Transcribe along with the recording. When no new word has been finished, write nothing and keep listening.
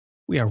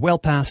We are well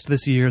past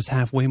this year's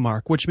halfway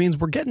mark, which means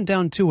we're getting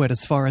down to it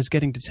as far as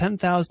getting to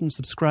 10,000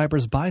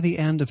 subscribers by the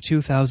end of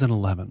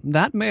 2011.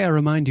 That, may I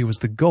remind you, is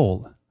the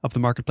goal of the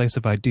Marketplace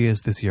of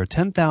Ideas this year.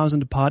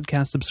 10,000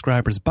 podcast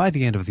subscribers by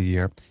the end of the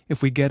year.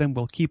 If we get them,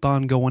 we'll keep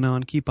on going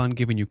on, keep on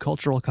giving you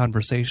cultural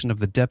conversation of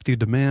the depth you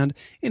demand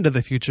into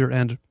the future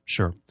and,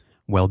 sure,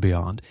 well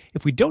beyond.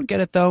 If we don't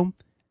get it, though,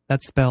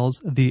 that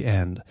spells the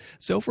end.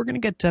 So if we're going to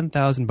get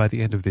 10,000 by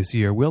the end of this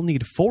year, we'll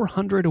need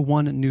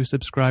 401 new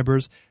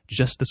subscribers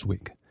just this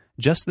week.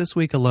 Just this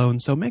week alone.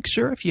 So make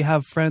sure if you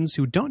have friends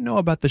who don't know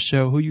about the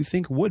show, who you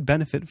think would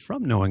benefit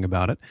from knowing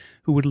about it,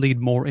 who would lead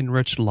more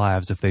enriched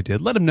lives if they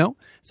did, let them know.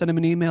 Send them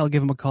an email,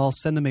 give them a call,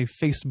 send them a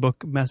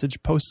Facebook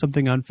message, post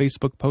something on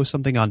Facebook, post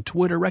something on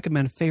Twitter,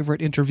 recommend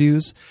favorite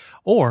interviews,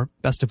 or,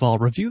 best of all,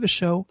 review the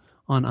show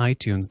on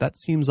iTunes. That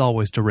seems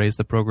always to raise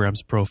the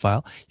program's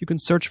profile. You can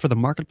search for the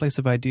Marketplace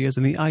of Ideas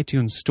in the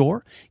iTunes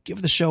store.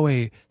 Give the show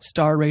a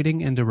star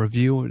rating and a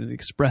review and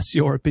express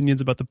your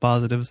opinions about the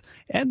positives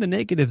and the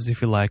negatives,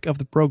 if you like, of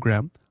the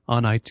program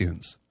on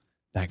iTunes.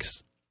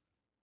 Thanks.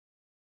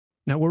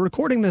 Now, we're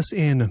recording this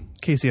in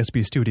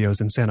KCSB Studios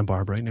in Santa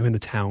Barbara, in the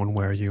town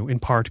where you, in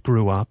part,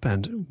 grew up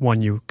and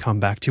one you come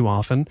back to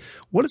often.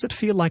 What does it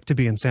feel like to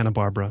be in Santa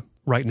Barbara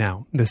right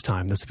now, this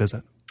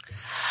visit?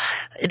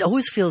 It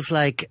always feels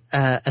like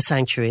a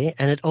sanctuary,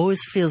 and it always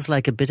feels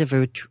like a bit of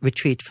a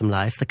retreat from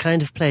life, the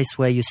kind of place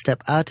where you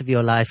step out of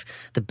your life,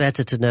 the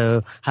better to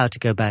know how to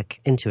go back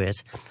into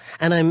it.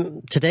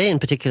 And today in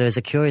particular is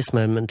a curious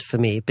moment for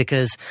me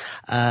because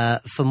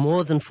for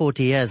more than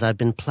 40 years I've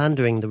been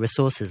plundering the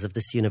resources of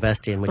this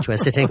university in which we're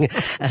sitting,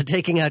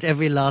 taking out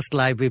every last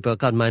library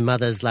book on my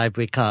mother's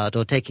library card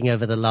or taking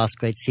over the last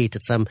great seat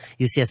at some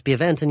UCSB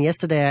event. And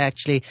yesterday I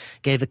actually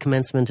gave a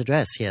commencement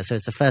address here, so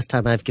it's the first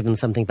time I've given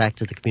something back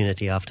to the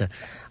community after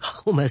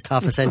almost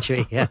half a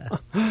century. Yeah.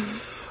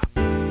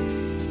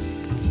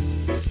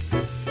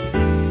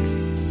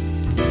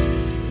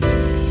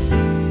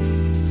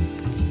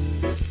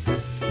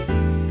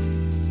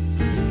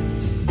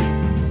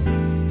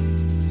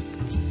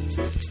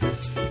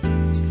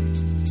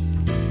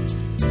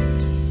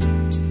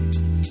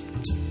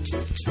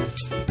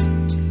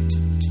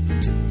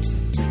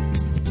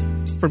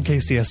 From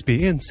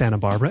KCSB in Santa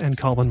Barbara and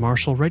Colin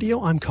Marshall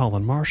Radio, I'm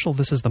Colin Marshall.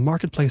 This is the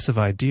Marketplace of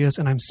Ideas,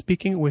 and I'm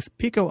speaking with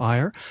Pico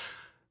Iyer,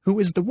 who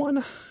is the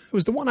one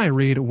I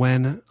read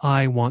when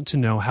I want to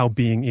know how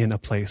being in a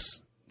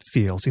place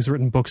feels. He's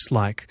written books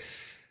like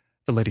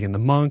The Lady and the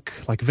Monk,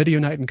 like Video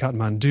Night in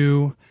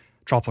Kathmandu,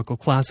 Tropical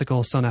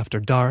Classical, Sun After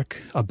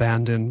Dark,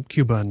 Abandon,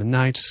 Cuba in the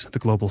Night, The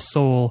Global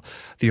Soul,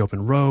 The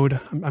Open Road.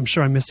 I'm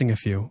sure I'm missing a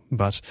few,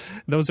 but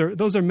those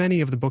are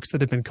many of the books that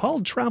have been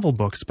called travel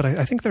books, but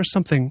I think there's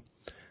something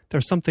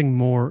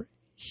more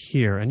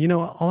here. And,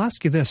 I'll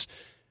ask you this.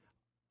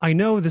 I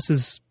know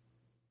this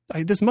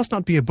must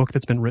not be a book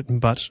that's been written,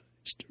 but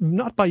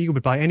not by you,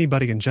 but by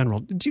anybody in general.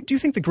 Do you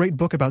think the great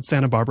book about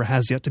Santa Barbara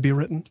has yet to be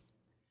written?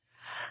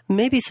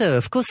 Maybe so.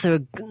 Of course, there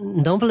are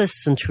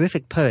novelists and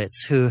terrific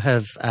poets who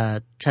have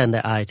turned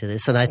their eye to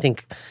this. And I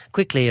think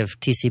quickly of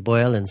T.C.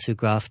 Boyle and Sue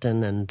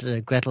Grafton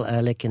and Gretel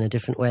Ehrlich in a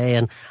different way.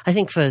 And I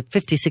think for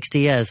 50, 60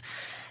 years,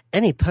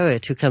 any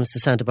poet who comes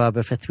to Santa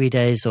Barbara for 3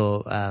 days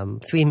or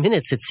 3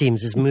 minutes, it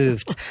seems, is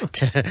moved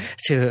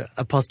to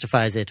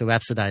apostrophize it or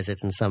rhapsodize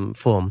it in some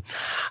form.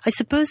 I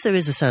suppose there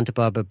is a Santa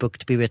Barbara book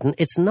to be written.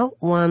 It's not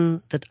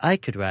one that I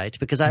could write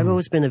because I've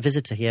always been a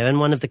visitor here. And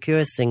one of the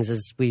curious things,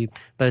 as we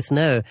both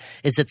know,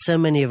 is that so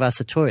many of us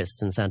are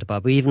tourists in Santa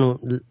Barbara,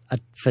 even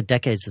for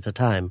decades at a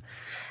time.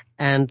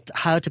 And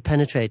how to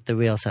penetrate the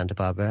real Santa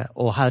Barbara,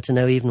 or how to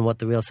know even what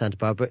the real Santa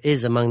Barbara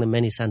is among the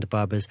many Santa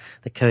Barbaras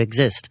that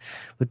coexist,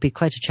 would be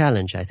quite a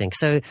challenge, I think.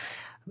 So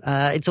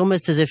it's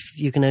almost as if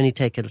you can only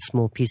take a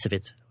small piece of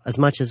it, as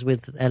much as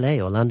with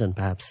LA or London,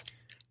 perhaps.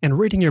 And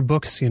reading your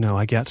books,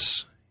 I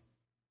get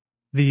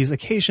these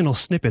occasional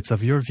snippets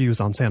of your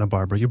views on Santa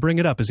Barbara. You bring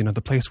it up as, the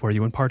place where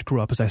you in part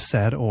grew up, as I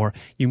said, or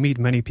you meet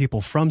many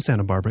people from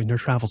Santa Barbara in your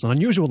travels, an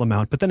unusual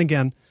amount. But then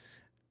again,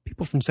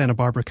 people from Santa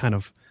Barbara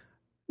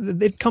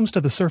it comes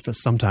to the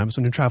surface sometimes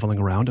when you're traveling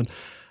around, and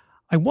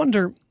I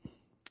wonder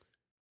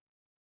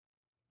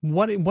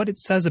what it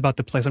says about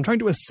the place. I'm trying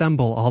to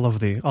assemble all of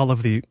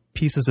the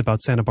pieces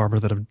about Santa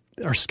Barbara that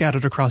are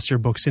scattered across your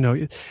books.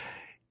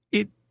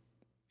 It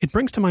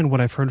brings to mind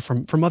what I've heard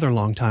from other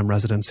longtime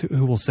residents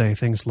who will say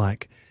things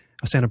like,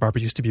 Santa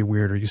Barbara used to be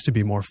weirder, used to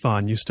be more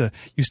fun, used to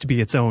be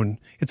its own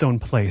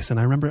place. And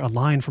I remember a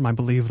line from, I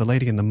believe, The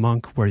Lady and the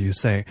Monk, where you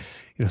say,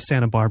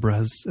 Santa Barbara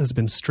has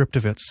been stripped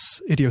of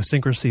its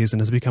idiosyncrasies and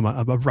has become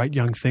a bright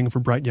young thing for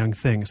bright young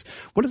things.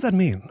 What does that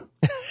mean?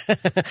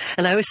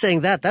 And I was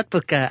saying that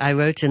book I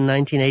wrote in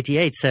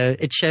 1988, so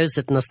it shows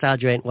that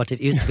nostalgia ain't what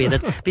it used to be,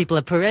 that people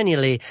are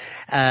perennially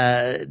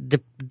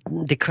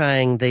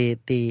decrying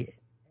the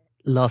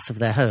loss of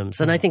their homes.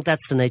 And I think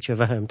that's the nature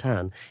of a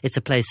hometown. It's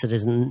a place that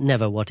is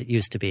never what it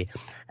used to be.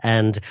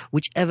 And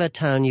whichever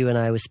town you and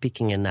I were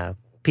speaking in now,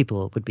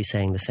 people would be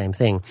saying the same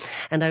thing.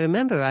 And I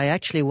remember I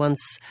actually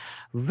once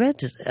read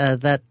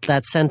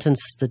that sentence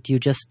that you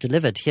just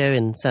delivered here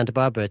in Santa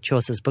Barbara at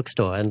Chaucer's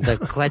bookstore, and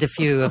quite a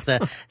few of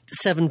the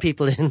 7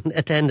 people in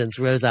attendance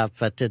rose up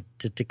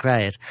to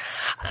cry it.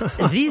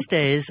 These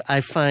days,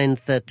 I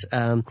find that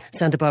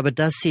Santa Barbara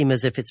does seem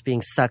as if it's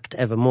being sucked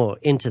ever more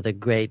into the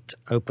great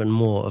open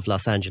moor of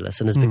Los Angeles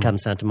and has become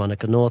Santa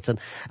Monica North. And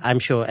I'm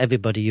sure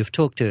everybody you've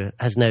talked to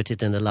has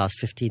noted in the last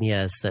 15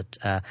 years that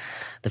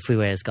the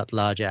freeway has got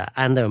larger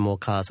and there are more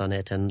cars on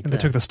it. And they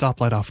took the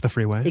stoplight off the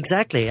freeway.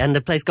 Exactly. And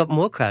the place got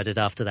more crowded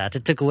after that.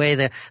 It took away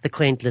the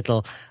quaint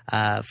little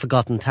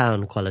forgotten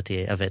town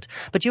quality of it.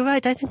 But you're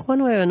right. I think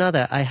one way or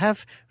another, I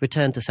have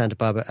returned to Santa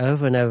Barbara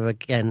over and over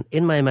again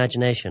in my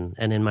imagination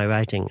and in my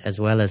writing as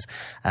well as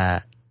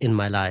in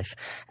my life.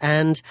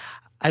 And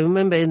I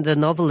remember in the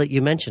novel that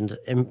you mentioned,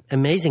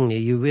 amazingly,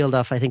 you reeled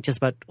off, I think, just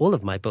about all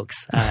of my books,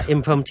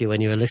 impromptu when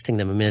you were listing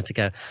them a minute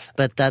ago.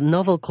 But that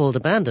novel called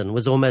Abandon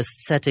was almost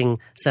setting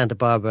Santa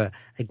Barbara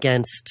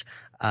against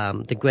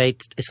the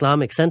great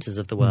Islamic centers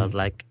of the world,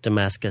 like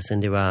Damascus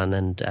and Iran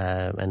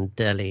and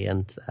Delhi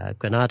and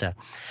Granada.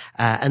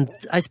 And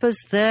I suppose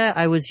there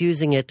I was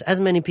using it, as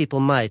many people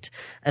might,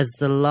 as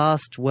the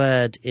last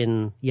word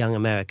in young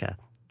America.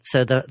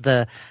 So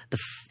the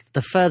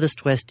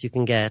furthest west you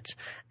can get,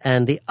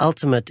 and the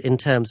ultimate in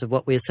terms of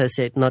what we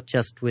associate not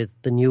just with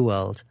the New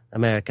World,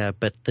 America,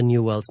 but the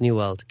New World's New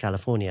World,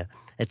 California.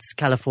 It's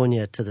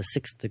California to the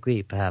 6th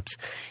degree, perhaps,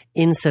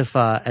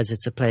 insofar as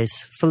it's a place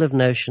full of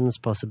notions,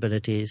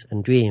 possibilities,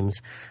 and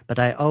dreams. But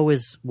I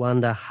always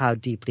wonder how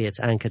deeply it's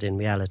anchored in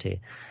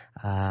reality.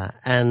 So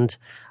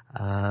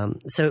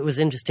it was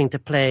interesting to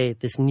play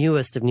this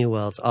newest of new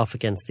worlds off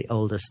against the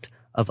oldest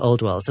of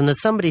old worlds. And as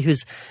somebody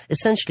who's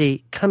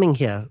essentially coming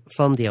here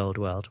from the old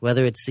world,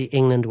 whether it's the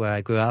England where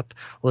I grew up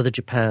or the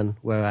Japan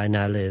where I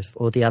now live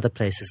or the other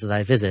places that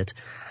I visit,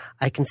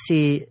 I can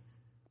see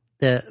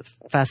the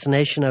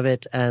fascination of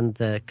it and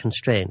the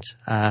constraint.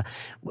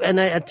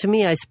 To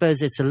me, I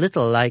suppose it's a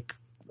little like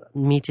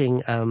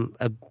meeting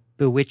a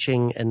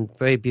bewitching and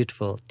very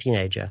beautiful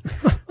teenager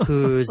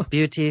whose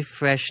beauty,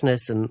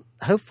 freshness, and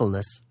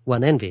hopefulness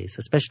one envies,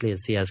 especially as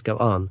the years go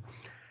on,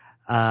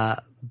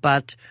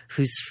 but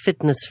whose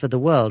fitness for the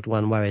world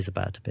one worries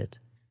about a bit.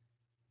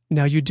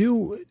 Now, you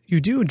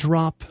do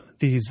drop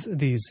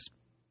these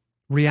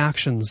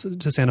reactions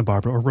to Santa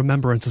Barbara or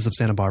remembrances of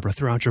Santa Barbara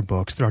throughout your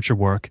books, throughout your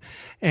work.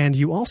 And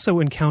you also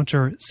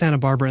encounter Santa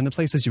Barbara in the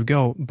places you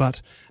go,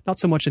 but not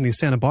so much in these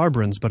Santa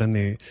Barbarans, but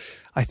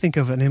I think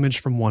of an image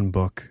from one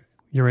book.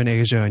 You're in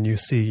Asia and you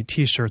see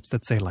T-shirts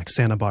that say like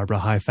Santa Barbara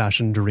High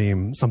Fashion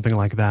Dream, something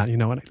like that,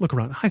 and I look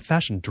around, High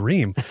Fashion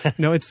Dream,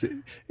 it's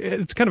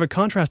kind of a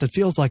contrast. It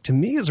feels like to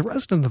me as a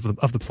resident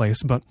of the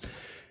place, but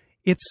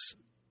it's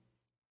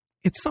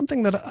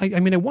something that I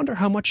wonder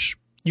how much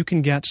you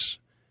can get.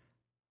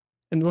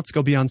 And let's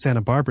go beyond Santa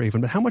Barbara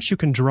even, but how much you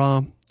can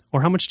draw,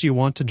 or how much do you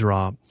want to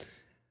draw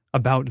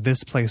about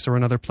this place or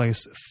another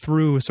place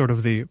through sort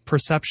of the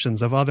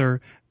perceptions of other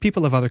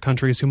people of other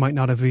countries who might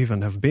not have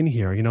been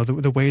here,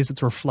 the ways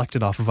it's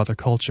reflected off of other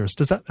cultures.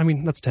 Does that,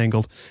 that's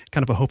tangled,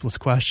 kind of a hopeless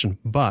question,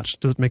 but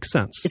does it make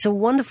sense? It's a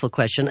wonderful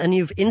question, and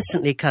you've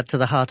instantly cut to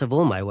the heart of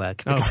all my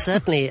work. Because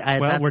certainly,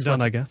 we're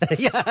done, I guess.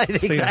 Yeah,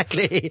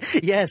 exactly.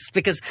 Yes,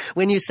 because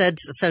when you said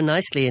so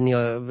nicely in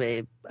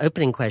your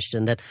opening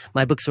question that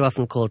my books are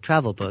often called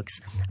travel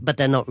books, but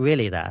they're not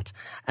really that.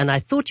 And I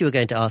thought you were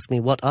going to ask me,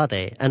 what are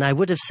they? And I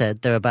would have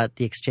said they're about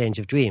the exchange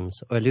of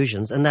dreams or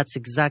illusions. And that's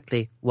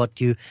exactly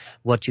what you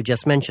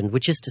just mentioned,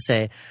 which is to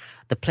say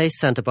the place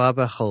Santa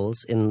Barbara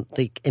holds in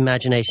the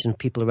imagination of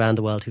people around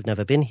the world who've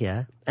never been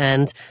here,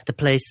 and the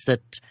place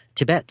that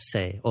Tibet,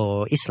 say,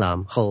 or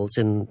Islam holds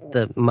in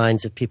the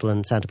minds of people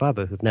in Santa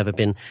Barbara who've never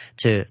been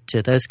to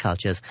those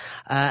cultures.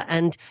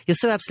 And you're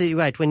so absolutely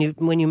right. When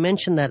you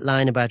mentioned that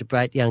line about a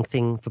bright young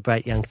thing for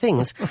bright young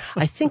things,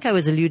 I think I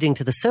was alluding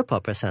to the soap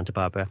opera Santa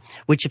Barbara,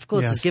 which of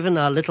course has given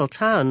our little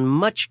town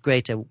much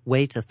greater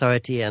weight,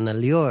 authority, and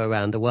allure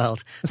around the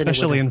world.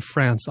 Especially in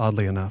France,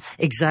 oddly enough.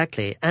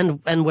 Exactly.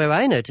 And where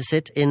I notice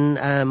it in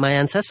my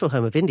ancestral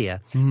home of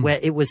India, where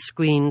it was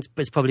screened,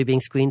 it's probably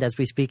being screened as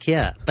we speak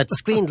here, but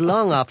screened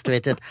long after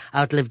it had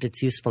outlived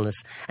its usefulness.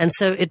 And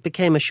so it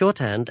became a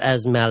shorthand,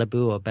 as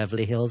Malibu or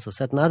Beverly Hills or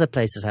certain other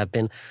places have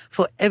been,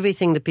 for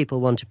everything that people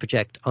want to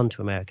project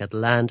onto America, the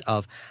land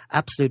of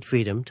absolute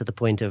freedom to the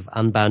point of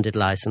unbounded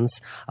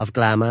license, of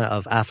glamour,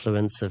 of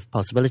affluence, of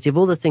possibility, of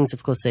all the things,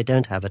 of course, they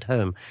don't have at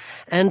home.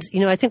 And,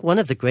 I think one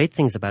of the great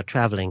things about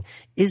traveling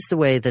is the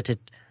way that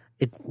it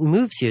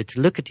moves you to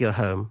look at your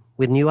home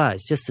with new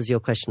eyes, just as your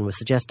question was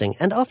suggesting,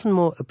 and often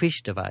more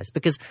appreciative eyes.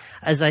 Because,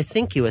 as I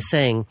think you were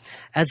saying,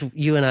 as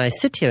you and I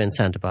sit here in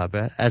Santa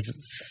Barbara, as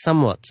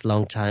somewhat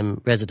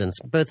long-time residents,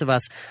 both of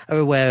us are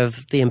aware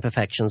of the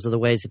imperfections or the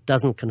ways it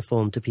doesn't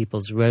conform to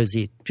people's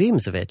rosy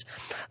dreams of it.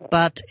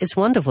 But it's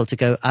wonderful to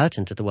go out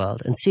into the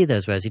world and see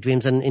those rosy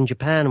dreams. And in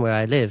Japan, where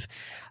I live,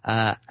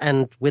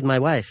 and with my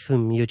wife,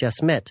 whom you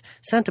just met,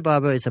 Santa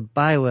Barbara is a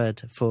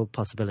byword for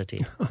possibility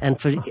and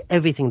for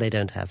everything they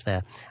don't have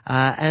there.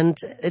 And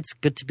it's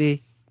good to be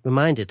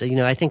reminded.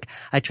 I think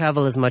I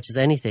travel as much as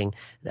anything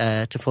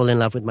to fall in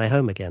love with my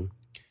home again.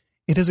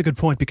 It is a good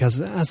point because,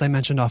 as I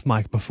mentioned off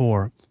mic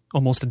before,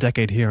 almost a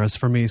decade here has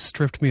for me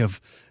stripped me of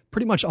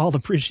pretty much all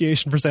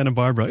appreciation for Santa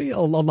Barbara. A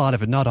lot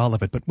of it, not all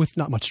of it, but with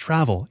not much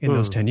travel in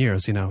those 10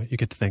 years, you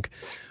get to think,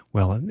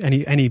 well,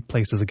 any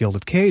place is a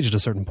gilded cage at a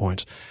certain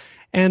point.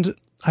 And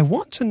I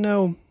want to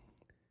know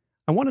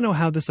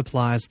how this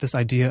applies, this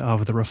idea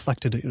of the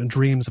reflected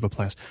dreams of a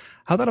place,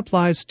 how that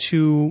applies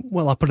to,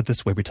 well, I'll put it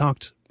this way. We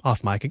talked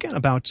off mic again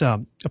about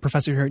a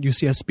professor here at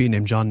UCSB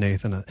named John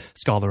Nathan, a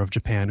scholar of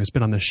Japan who's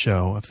been on this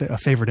show, a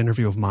favorite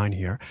interview of mine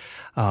here.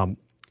 Don't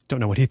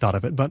know what he thought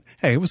of it, but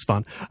hey, it was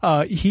fun.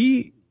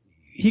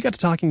 He got to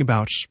talking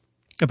about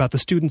the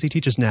students he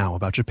teaches now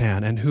about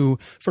Japan and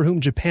for whom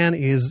Japan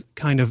is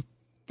kind of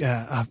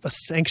a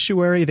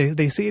sanctuary.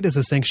 They see it as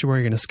a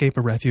sanctuary, an escape,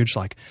 a refuge.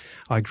 Like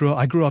I grew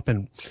up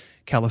in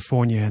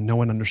California and no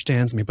one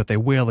understands me, but they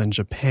will in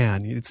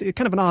Japan. It's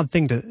kind of an odd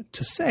thing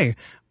to say,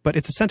 but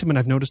it's a sentiment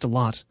I've noticed a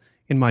lot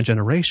in my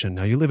generation.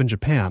 Now, you live in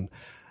Japan.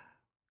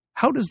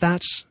 How does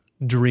that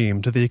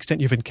dream, to the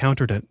extent you've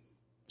encountered it,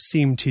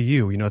 seem to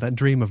you? That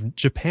dream of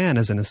Japan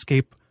as an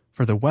escape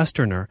for the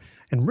Westerner.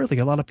 And really,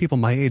 a lot of people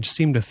my age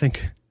seem to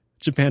think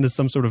Japan is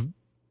some sort of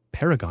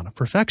paragon of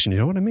perfection. You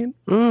know what I mean?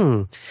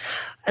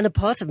 And a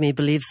part of me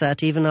believes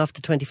that even after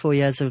 24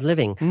 years of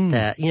living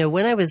there.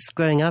 When I was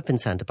growing up in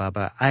Santa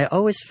Barbara, I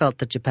always felt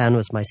that Japan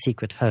was my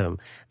secret home,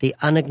 the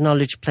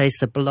unacknowledged place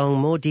that belonged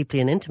more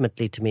deeply and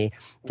intimately to me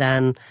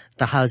than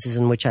the houses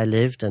in which I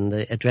lived and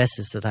the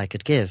addresses that I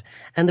could give.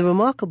 And the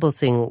remarkable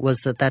thing was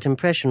that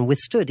impression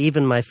withstood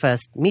even my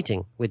first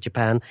meeting with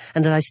Japan,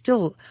 and that I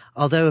still,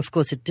 although of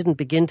course it didn't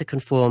begin to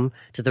conform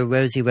to the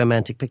rosy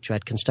romantic picture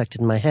I'd constructed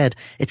in my head,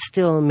 it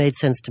still made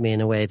sense to me in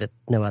a way that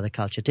no other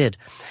culture did.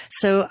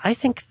 So I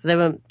think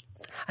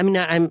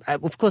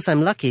of course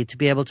I'm lucky to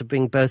be able to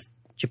bring both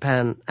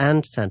Japan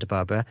and Santa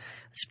Barbara,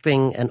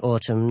 spring and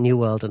autumn, New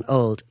World and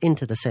Old,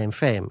 into the same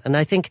frame. And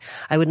I think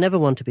I would never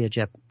want to be a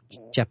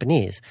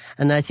Japanese.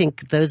 And I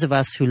think those of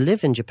us who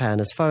live in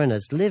Japan as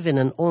foreigners live in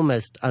an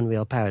almost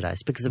unreal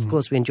paradise because, of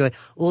course, we enjoy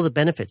all the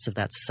benefits of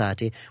that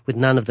society with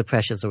none of the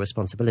pressures or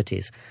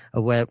responsibilities.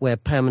 We're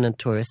permanent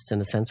tourists in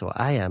a sense, or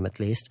I am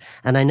at least,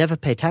 and I never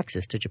pay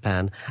taxes to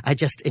Japan. I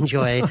just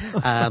enjoy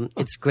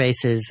its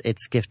graces,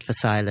 its gift for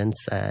silence,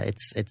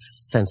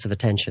 its sense of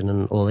attention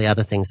and all the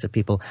other things that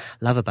people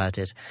love about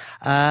it.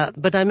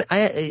 But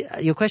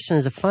your question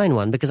is a fine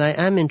one because I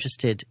am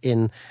interested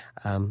in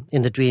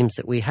the dreams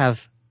that we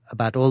have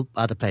about all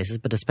other places,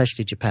 but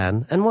especially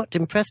Japan. And what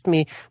impressed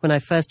me when I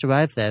first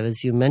arrived there,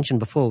 as you mentioned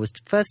before, was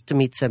first to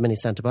meet so many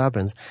Santa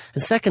Barbarans,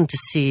 and second to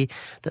see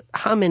that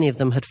how many of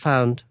them had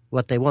found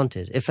what they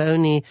wanted, if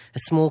only a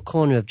small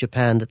corner of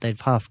Japan that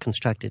they've half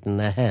constructed in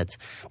their heads.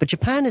 But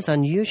Japan is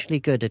unusually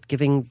good at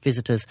giving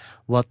visitors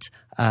what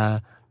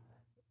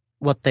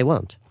they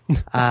want.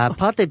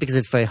 Partly because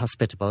it's very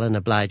hospitable and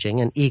obliging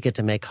and eager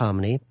to make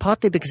harmony,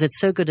 partly because it's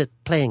so good at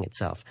playing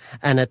itself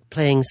and at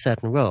playing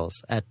certain roles.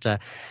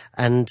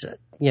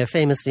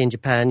 Famously in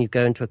Japan, you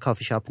go into a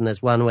coffee shop and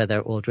there's one where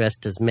they're all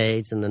dressed as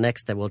maids, and the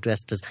next they're all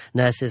dressed as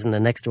nurses, and the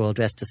next are all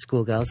dressed as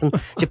schoolgirls. And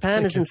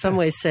Japan is in some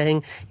ways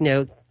saying,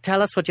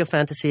 tell us what your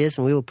fantasy is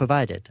and we will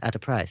provide it at a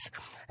price.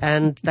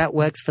 And that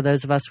works for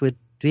those of us with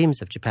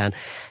dreams of Japan.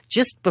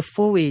 Just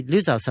before we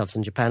lose ourselves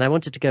in Japan, I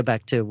wanted to go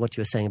back to what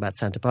you were saying about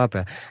Santa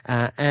Barbara,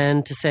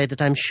 and to say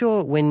that I'm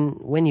sure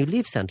when you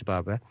leave Santa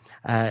Barbara,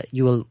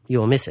 you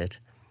will miss it.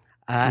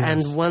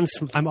 Yes. And once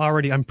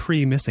I'm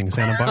pre-missing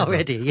Santa Barbara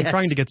already. Yes. I'm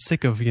trying to get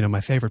sick of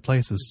my favorite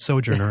places,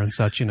 Sojourner and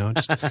such.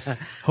 Just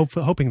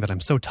hoping that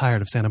I'm so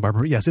tired of Santa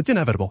Barbara. Yes, it's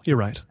inevitable. You're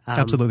right.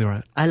 Absolutely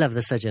right. I love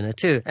the Sojourner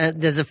too.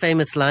 There's a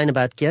famous line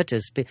about Kyoto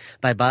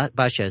by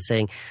Basho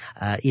saying,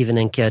 "Even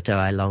in Kyoto,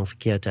 I long for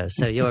Kyoto."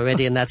 So you're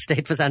already in that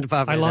state for Santa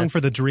Barbara. I long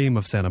for the dream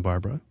of Santa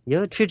Barbara.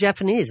 You're a true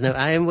Japanese. No,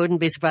 I wouldn't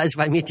be surprised if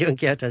I meet you in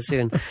Kyoto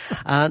soon.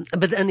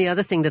 But the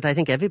other thing that I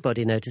think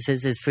everybody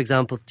notices is, for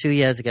example, 2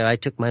 years ago, I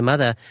took my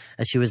mother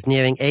as she was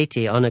nearing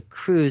 80 on a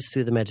cruise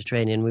through the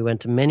Mediterranean. We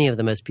went to many of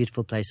the most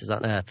beautiful places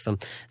on earth, from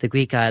the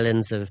Greek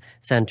islands of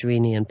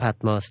Santorini and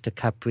Patmos to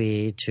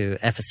Capri to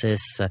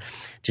Ephesus to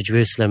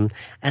Jerusalem.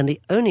 And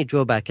the only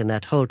drawback in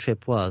that whole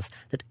trip was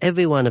that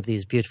every one of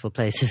these beautiful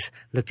places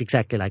looked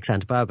exactly like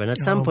Santa Barbara. And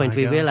at some point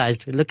we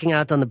realized, we're looking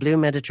out on the blue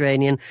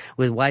Mediterranean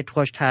with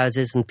whitewashed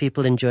houses and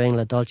people enjoying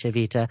La Dolce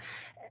Vita.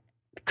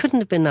 It couldn't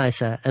have been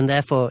nicer, and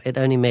therefore it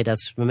only made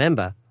us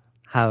remember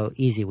how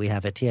easy we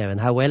have it here and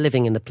how we're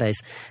living in the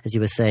place, as you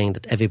were saying,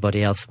 that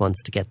everybody else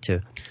wants to get to.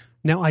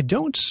 Now, I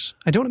don't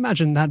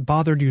imagine that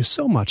bothered you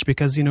so much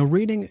because,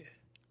 reading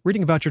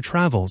about your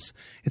travels,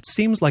 it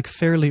seems like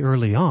fairly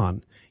early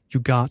on you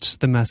got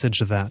the message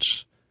that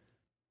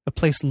a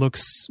place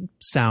looks,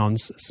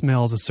 sounds,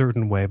 smells a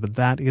certain way, but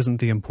that isn't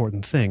the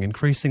important thing.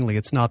 Increasingly,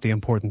 it's not the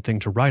important thing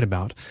to write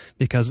about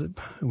because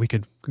we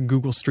could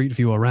Google Street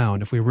View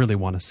around if we really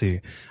want to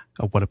see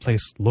what a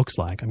place looks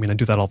like. I mean, I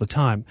do that all the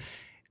time.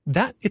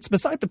 That it's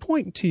beside the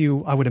point to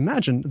you, I would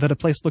imagine, that a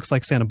place looks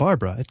like Santa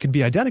Barbara. It could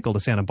be identical to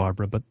Santa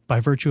Barbara, but by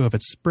virtue of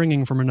it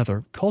springing from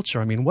another culture,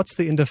 I mean, what's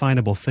the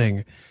indefinable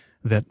thing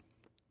that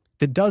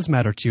that does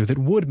matter to you that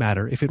would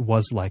matter if it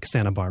was like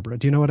Santa Barbara.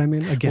 Do you know what I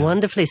mean? Again.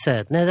 Wonderfully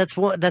said. No,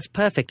 that's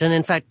perfect. And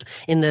in fact,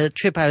 in the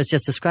trip I was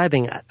just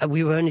describing,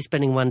 we were only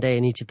spending one day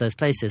in each of those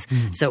places.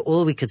 So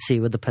all we could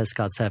see were the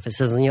postcard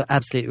surfaces. And you're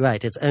absolutely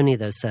right. It's only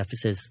those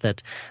surfaces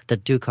that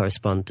do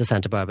correspond to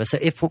Santa Barbara. So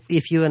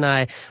if you and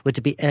I were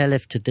to be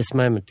airlifted this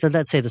moment, so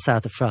let's say the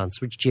south of France,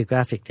 which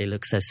geographically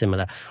looks so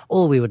similar,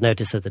 all we would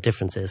notice are the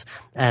differences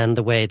and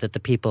the way that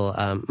the people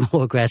are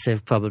more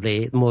aggressive,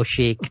 probably more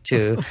chic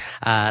too,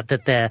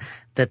 that they're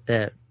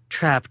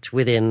trapped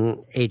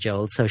within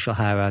age-old social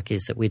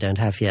hierarchies that we don't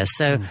have here.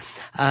 So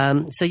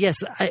yes,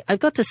 I've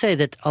got to say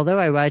that although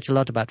I write a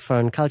lot about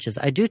foreign cultures,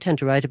 I do tend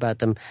to write about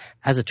them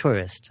as a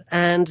tourist.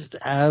 And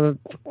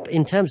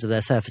in terms of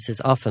their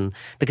surfaces often,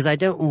 because I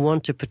don't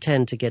want to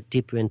pretend to get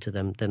deeper into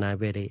them than I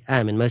really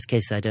am. In most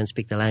cases, I don't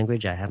speak the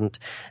language. I haven't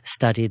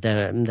studied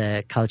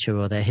their culture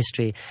or their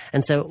history.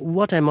 And so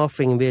what I'm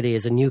offering really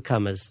is a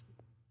newcomer's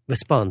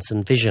response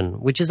and vision,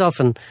 which is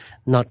often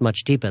not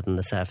much deeper than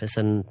the surface.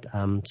 And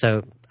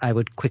so I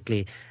would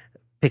quickly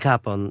pick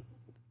up on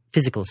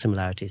physical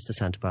similarities to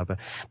Santa Barbara.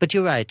 But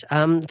you're right.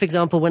 For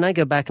example, when I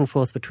go back and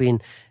forth between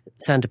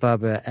Santa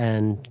Barbara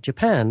and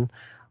Japan,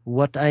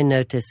 what I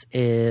notice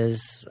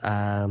is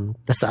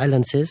the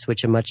silences,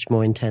 which are much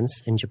more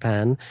intense in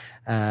Japan,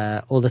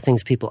 all the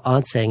things people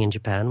aren't saying in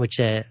Japan, which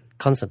they're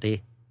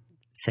constantly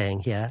saying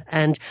here,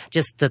 and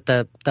just that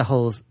the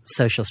whole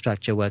social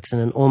structure works in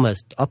an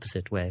almost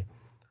opposite way.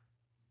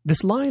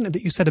 This line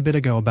that you said a bit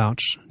ago about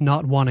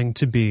not wanting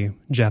to be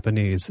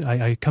Japanese,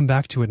 I come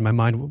back to it in my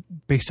mind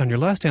based on your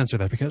last answer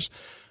there, because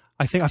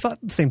I thought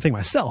the same thing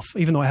myself,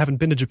 even though I haven't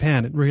been to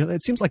Japan.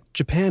 It seems like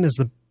Japan is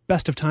the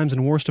best of times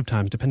and worst of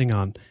times, depending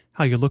on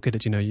how you look at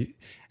it.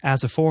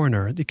 As a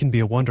foreigner, it can be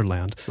a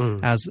wonderland.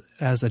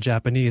 As a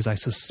Japanese, I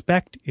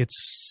suspect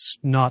it's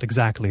not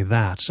exactly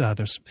that.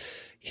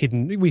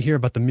 We hear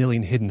about the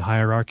million hidden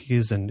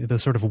hierarchies and the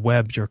sort of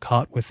web you're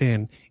caught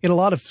within in a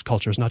lot of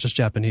cultures, not just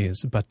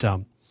Japanese, but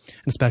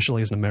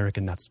especially as an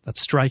American, that's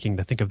striking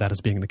to think of that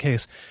as being the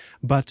case.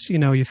 But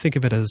I think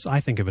of it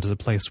as a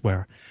place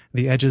where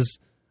the edges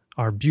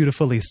are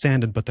beautifully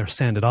sanded, but they're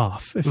sanded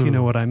off, if you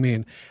know what I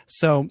mean.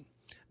 So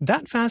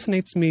that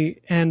fascinates me,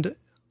 and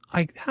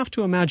I have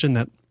to imagine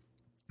that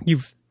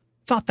you've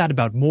thought that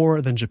about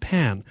more than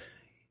Japan.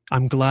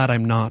 I'm glad I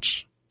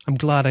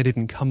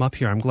didn't come up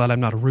here. I'm glad I'm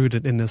not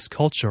rooted in this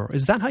culture.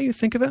 Is that how you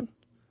think of it?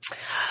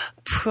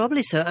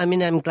 Probably so. I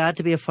mean, I'm glad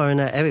to be a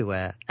foreigner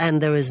everywhere.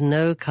 And there is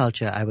no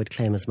culture I would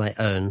claim as my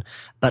own.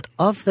 But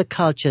of the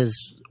cultures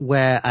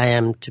where I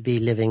am to be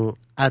living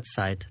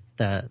outside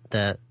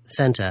the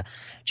center,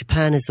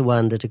 Japan is the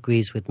one that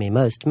agrees with me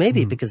most,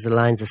 maybe because the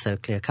lines are so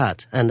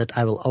clear-cut and that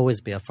I will always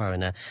be a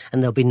foreigner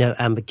and there'll be no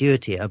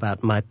ambiguity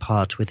about my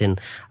part within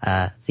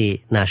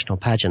the national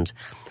pageant.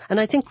 And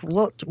I think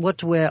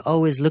what we're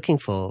always looking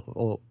for,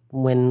 or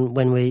when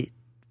we're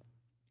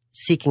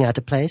seeking out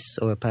a place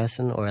or a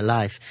person or a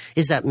life,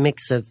 is that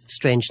mix of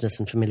strangeness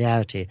and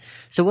familiarity.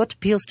 So what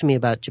appeals to me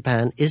about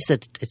Japan is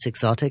that it's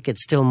exotic.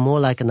 It's still more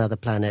like another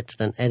planet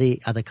than any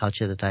other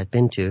culture that I've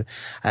been to.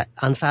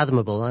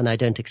 Unfathomable, and I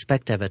don't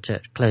expect ever to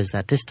close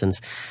that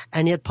distance.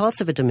 And yet parts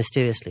of it are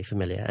mysteriously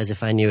familiar, as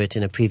if I knew it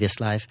in a previous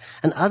life.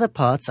 And other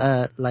parts,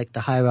 like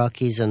the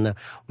hierarchies and the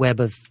web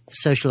of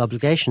social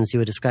obligations you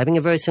were describing,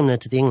 are very similar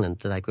to the England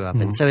that I grew up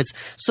in. So it's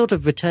sort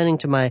of returning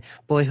to my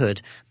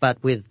boyhood,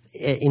 but with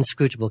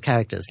inscrutable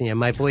characters.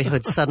 My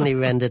boyhood suddenly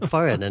rendered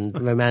foreign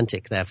and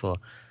romantic, therefore.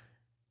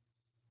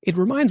 It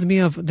reminds me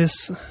of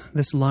this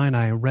line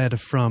I read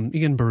from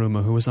Ian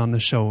Baruma, who was on the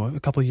show a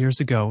couple of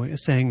years ago,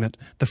 saying that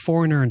the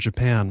foreigner in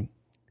Japan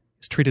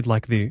is treated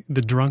like the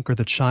drunk or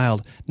the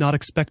child, not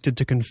expected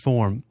to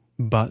conform,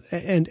 but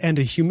and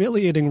a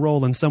humiliating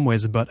role in some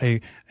ways, but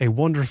a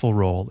wonderful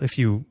role if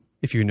you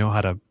know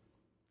how to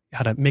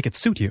make it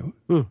suit you.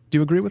 Do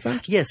you agree with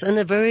that? Yes, and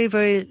a very,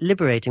 very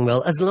liberating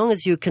role, as long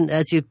as you can,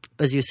 as you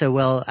so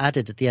well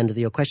added at the end of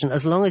your question,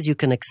 as long as you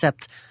can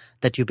accept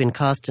that you've been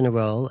cast in a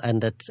role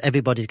and that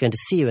everybody's going to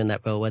see you in that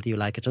role, whether you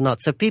like it or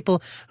not. So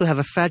people who have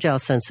a fragile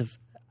sense of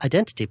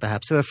identity,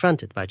 perhaps, are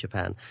affronted by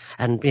Japan.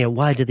 And,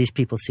 why do these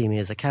people see me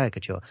as a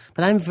caricature?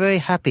 But I'm very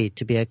happy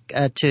to be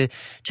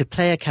to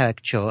play a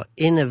caricature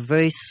in a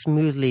very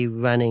smoothly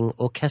running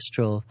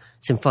orchestral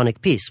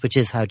symphonic piece, which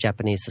is how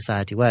Japanese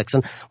society works.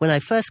 And when I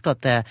first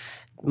got there,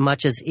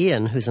 much as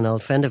Ian, who's an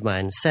old friend of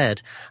mine,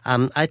 said,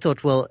 I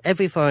thought, well,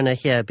 every foreigner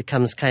here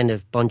becomes kind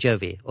of Bon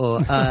Jovi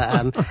or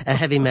a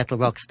heavy metal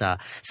rock star.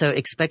 So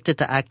expected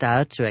to act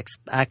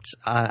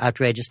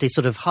outrageously,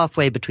 sort of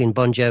halfway between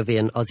Bon Jovi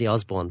and Ozzy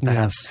Osbourne,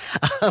 perhaps.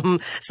 Yes.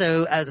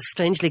 So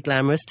strangely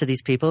glamorous to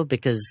these people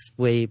because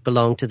we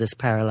belong to this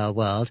parallel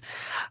world.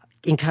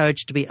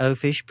 Encouraged to be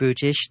oafish,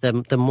 brutish.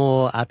 The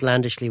more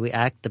outlandishly we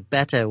act, the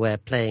better we're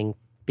playing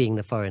being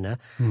the foreigner,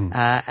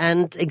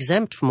 and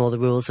exempt from all the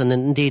rules. And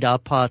indeed, our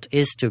part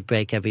is to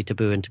break every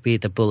taboo and to be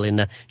the bull in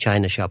the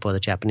China shop or the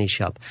Japanese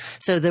shop.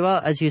 So there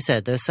are, as you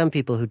said, there are some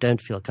people who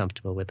don't feel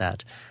comfortable with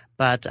that.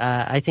 But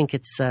I think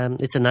it's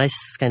a nice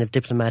kind of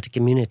diplomatic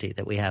immunity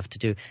that we have to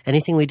do.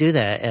 Anything we do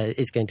there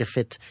is going to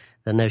fit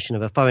the notion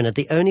of a foreigner.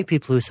 The only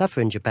people who suffer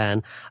in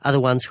Japan are the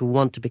ones who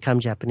want to become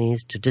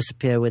Japanese, to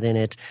disappear within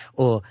it,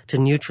 or to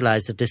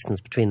neutralize the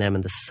distance between them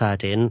and the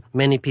society. And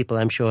many people,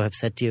 I'm sure, have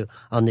said to you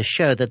on this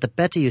show that the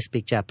better you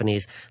speak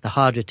Japanese, the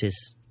harder it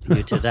is for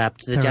you to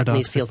adapt. The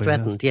Japanese feel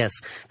threatened, yes.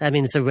 I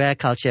mean, it's a rare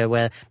culture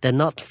where they're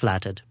not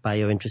flattered by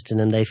your interest in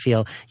them. They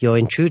feel you're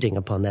intruding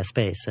upon their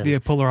space. The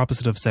polar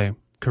opposite of, say,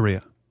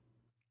 Korea.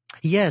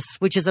 Yes,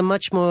 which is a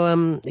much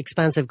more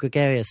expansive,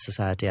 gregarious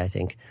society, I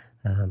think.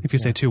 If you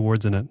say two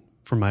words in it,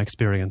 from my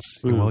experience,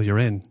 well, you're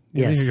in.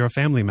 Yes. You're a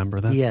family member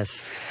then.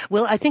 Yes.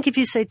 Well, I think if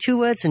you say two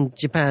words in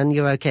Japan,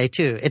 you're okay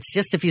too. It's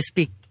just if you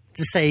speak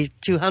to say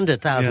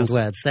 200,000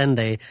 words, then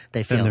they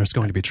feel. Then there's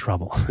going to be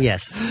trouble.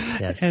 Yes.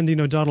 And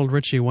Donald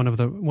Ritchie, one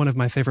of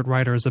my favorite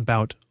writers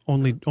about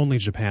only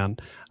Japan.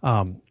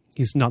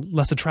 He's not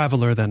less a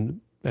traveler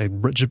than a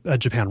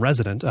Japan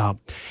resident.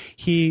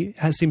 He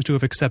seems to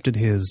have accepted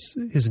his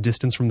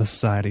distance from the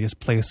society, his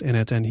place in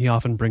it, and he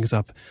often brings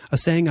up a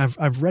saying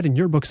I've read in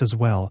your books as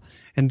well.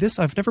 And this,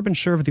 I've never been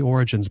sure of the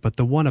origins, but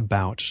the one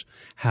about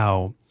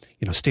how,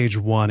 stage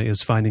 1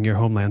 is finding your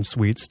homeland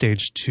sweet,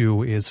 stage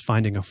 2 is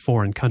finding a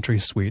foreign country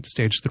sweet,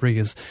 stage 3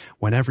 is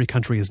when every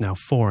country is now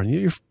foreign.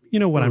 You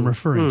know what I'm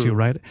referring to,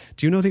 right?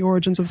 Do you know the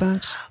origins of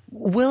that?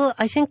 Well,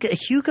 I think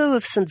Hugo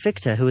of St.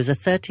 Victor, who was a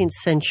 13th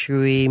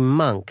century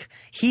monk,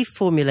 he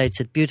formulates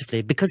it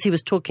beautifully because he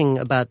was talking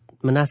about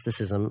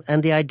monasticism.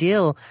 And the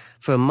ideal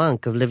for a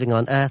monk of living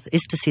on earth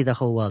is to see the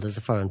whole world as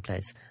a foreign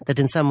place, that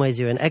in some ways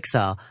you're in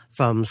exile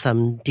from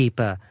some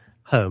deeper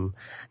home,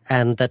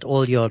 and that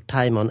all your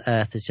time on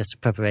earth is just a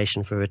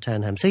preparation for a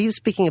return home. So he was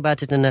speaking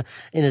about it in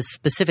a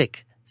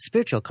specific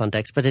spiritual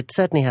context, but it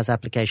certainly has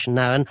application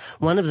now. And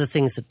one of the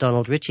things that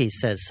Donald Ritchie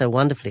says so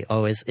wonderfully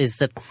always is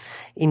that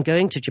in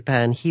going to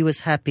Japan, he was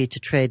happy to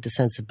trade the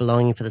sense of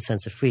belonging for the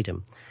sense of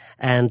freedom.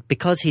 And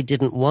because he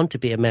didn't want to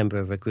be a member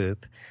of a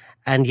group,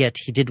 and yet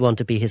he did want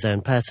to be his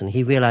own person,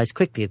 he realized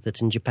quickly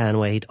that in Japan,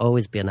 where he'd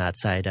always be an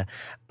outsider,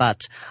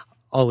 but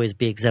always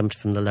be exempt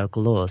from the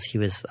local laws, he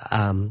was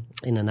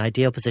in an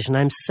ideal position.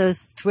 I'm so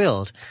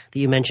thrilled that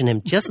you mentioned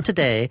him. Just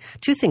today,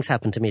 two things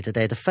happened to me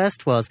today. The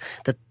first was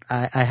that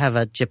I have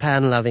a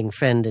Japan-loving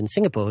friend in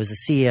Singapore who's the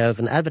CEO of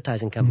an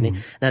advertising company,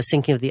 and I was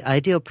thinking of the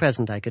ideal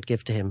present I could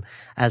give to him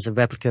as a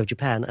replica of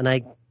Japan, and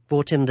I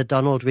bought him the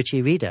Donald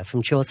Ritchie Reader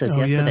from Chaucer's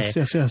yesterday.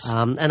 Yes.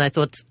 And I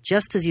thought,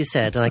 just as you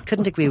said, and I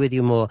couldn't agree with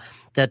you more,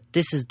 that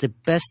this is the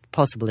best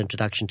possible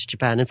introduction to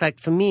Japan. In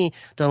fact, for me,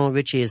 Donald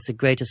Ritchie is the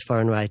greatest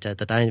foreign writer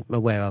that I'm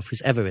aware of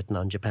who's ever written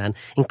on Japan,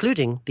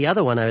 including the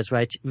other one I was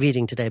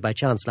reading today by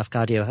chance,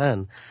 Lafcadio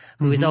Hearn,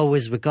 who is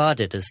always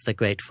regarded as the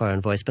great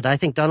foreign voice. But I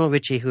think Donald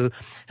Ritchie, who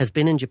has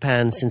been in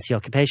Japan since the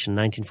occupation,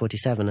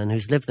 1947, and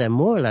who's lived there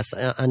more or less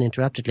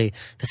uninterruptedly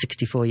for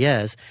 64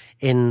 years,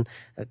 in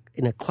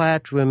a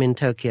quiet room in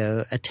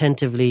Tokyo,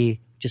 attentively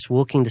just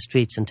walking the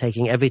streets and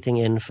taking everything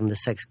in, from the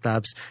sex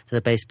clubs to the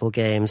baseball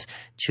games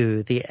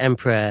to the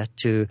emperor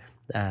to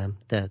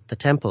the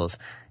temples.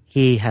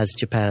 He has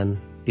Japan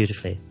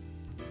beautifully.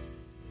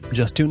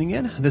 Just tuning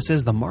in, this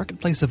is the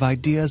Marketplace of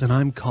Ideas, and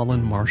I'm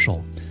Colin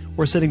Marshall.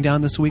 We're sitting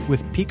down this week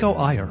with Pico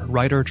Iyer,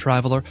 writer,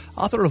 traveler,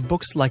 author of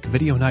books like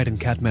Video Night in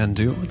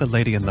Kathmandu, The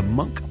Lady and the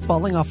Monk,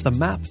 Falling Off the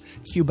Map,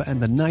 Cuba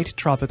and the Night,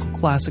 Tropical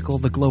Classical,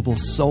 The Global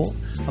Soul,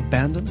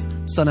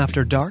 Abandon, Sun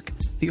After Dark,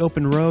 The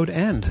Open Road,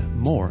 and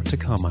more to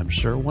come, I'm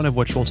sure, one of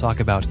which we'll talk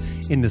about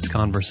in this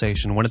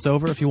conversation. When it's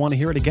over, if you want to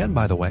hear it again,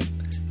 by the way,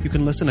 you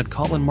can listen at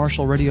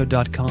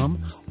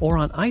colinmarshallradio.com or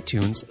on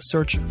iTunes,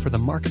 search for the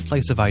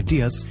Marketplace of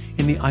Ideas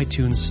in the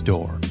iTunes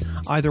Store.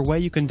 Either way,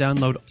 you can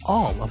download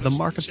all of the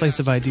Marketplace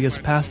of Ideas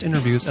past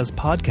interviews as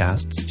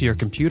podcasts to your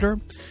computer,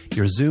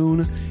 your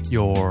Zune,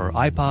 your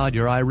iPod,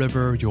 your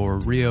iRiver, your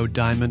Rio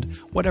Diamond,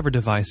 whatever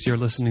device you're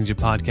listening to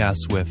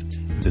podcasts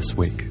with this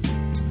week.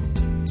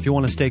 If you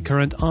want to stay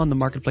current on the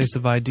Marketplace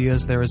of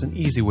Ideas, there is an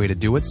easy way to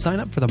do it. Sign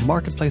up for the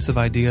Marketplace of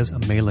Ideas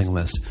mailing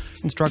list.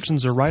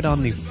 Instructions are right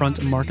on the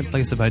front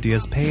Marketplace of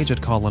Ideas page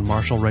at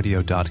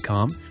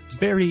colinmarshallradio.com.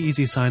 Very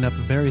easy sign up,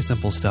 very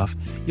simple stuff.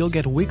 You'll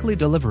get weekly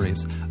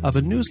deliveries of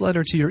a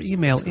newsletter to your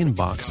email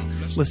inbox,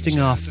 listing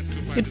off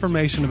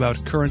information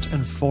about current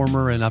and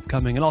former and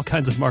upcoming and all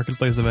kinds of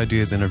Marketplace of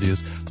Ideas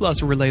interviews,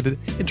 plus related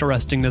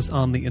interestingness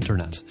on the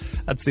internet.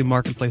 That's the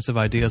Marketplace of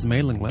Ideas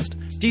mailing list.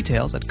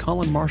 Details at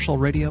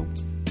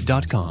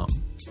colinmarshallradio.com.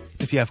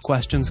 If you have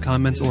questions,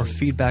 comments, or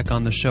feedback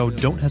on the show,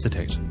 don't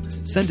hesitate.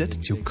 Send it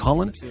to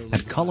Colin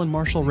at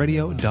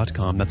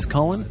colinmarshallradio.com. That's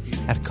Colin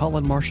at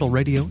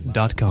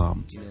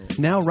colinmarshallradio.com.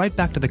 Now, right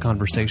back to the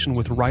conversation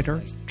with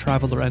writer,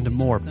 traveler, and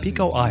more,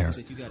 Pico Iyer,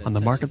 on the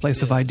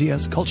Marketplace of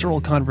Ideas, cultural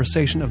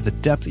conversation of the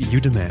depth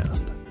you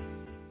demand.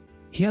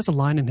 He has a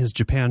line in his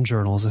Japan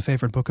journals. A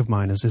favorite book of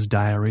mine is his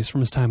diaries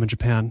from his time in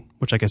Japan,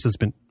 which I guess has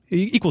been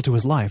equal to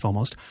his life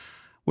almost,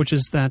 which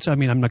is that, I'm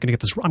going to get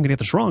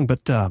this wrong,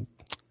 but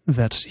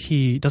that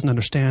he doesn't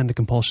understand the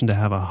compulsion to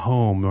have a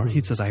home, or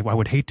he says, I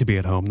would hate to be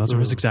at home. Those are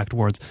his exact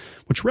words,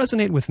 which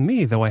resonate with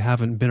me, though I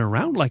haven't been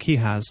around like he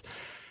has.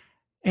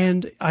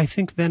 And I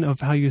think then of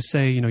how you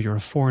say, you're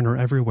a foreigner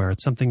everywhere.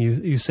 It's something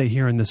you say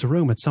here in this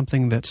room. It's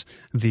something that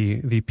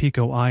the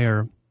Pico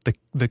Iyer,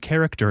 the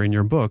character in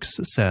your books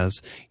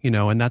says,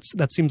 and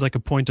that seems like a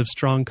point of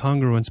strong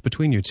congruence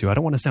between you two. I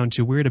don't want to sound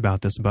too weird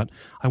about this, but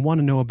I want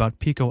to know about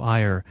Pico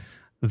Iyer,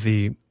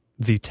 the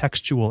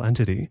textual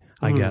entity,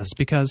 I guess,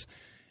 because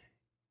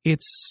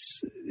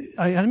it's,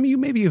 I mean, you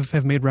maybe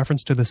have made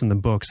reference to this in the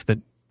books, that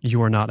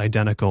you are not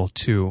identical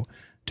to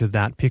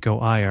that Pico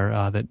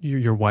Iyer, that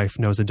your wife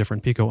knows a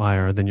different Pico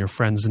Iyer than your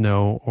friends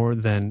know, or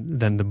than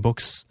the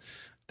books,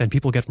 than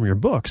people get from your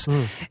books.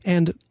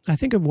 And I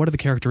think of what are the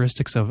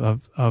characteristics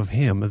of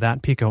him,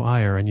 that Pico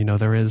Iyer, and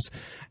there is,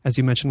 as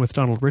you mentioned with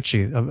Donald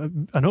Ritchie,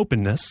 an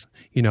openness,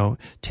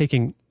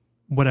 taking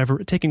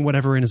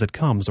whatever in as it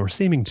comes, or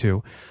seeming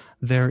to.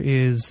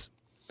 There's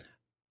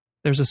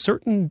a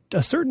certain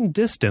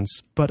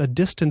distance, but a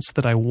distance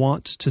that I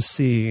want to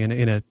see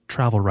in a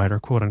travel writer,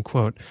 quote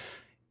unquote.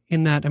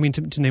 In that, I mean,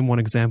 to name one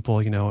example,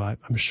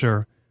 I'm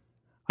sure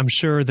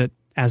that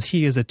as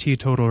he is a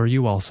teetotaler,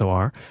 you also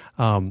are,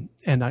 and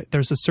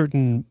there's a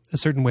certain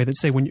way that,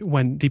 say,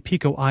 when the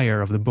Pico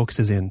Iyer of the books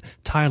is in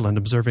Thailand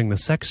observing the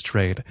sex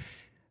trade,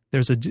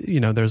 there's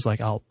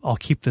like, I'll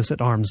keep this at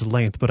arm's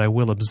length, but I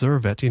will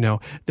observe it. The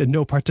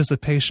no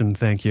participation,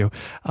 thank you.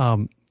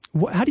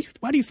 Why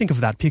do you think of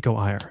that Pico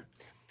Iyer?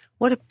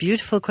 What a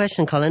beautiful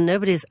question, Colin.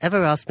 Nobody has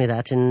ever asked me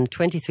that in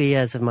 23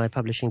 years of my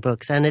publishing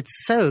books, and it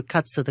so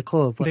cuts to the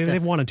core of what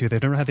they've wanted to.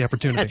 They've never had the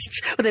opportunity.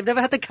 Well, they've never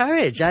had the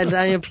courage.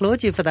 I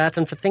applaud you for that,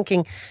 and for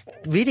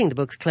reading the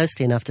books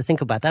closely enough to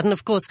think about that. And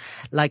of course,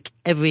 like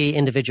every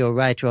individual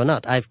writer or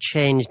not, I've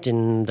changed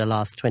in the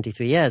last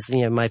 23 years.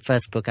 My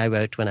first book I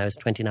wrote when I was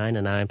 29,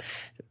 and now I'm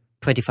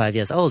 25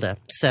 years older.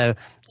 So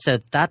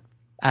that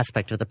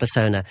aspect of the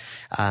persona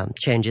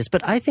changes.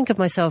 But I think of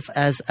myself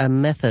as a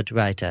method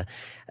writer,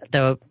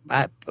 though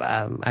I've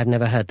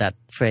never heard that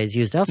phrase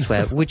used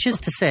elsewhere, which is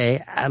to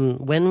say,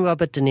 when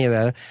Robert De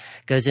Niro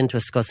goes into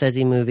a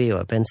Scorsese movie or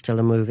a Ben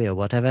Stiller movie or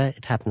whatever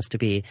it happens to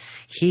be,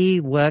 he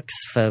works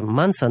for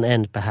months on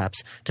end,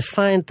 perhaps, to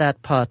find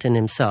that part in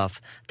himself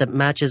that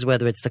matches,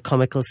 whether it's the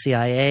comical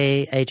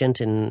CIA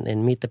agent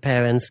in Meet the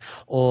Parents,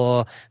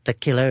 or the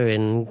killer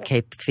in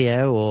Cape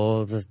Fear,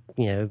 or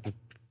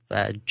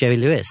Jerry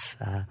Lewis.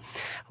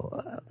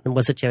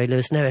 Was it Jerry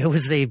Lewis? No, it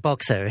was the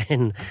boxer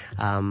in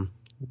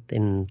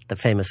the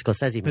famous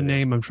Scorsese movie. The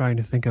name I'm trying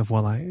to think of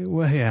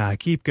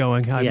keep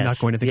going. I'm not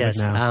going to think of it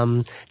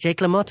now. Jake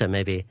LaMotta,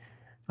 maybe.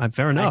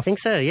 Fair enough. I think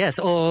so, yes.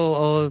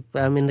 Or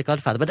in The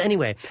Godfather. But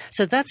anyway,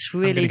 so that's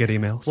really get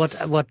emails.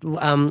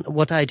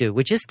 What I do,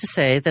 which is to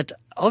say that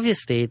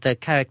obviously the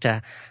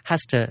character has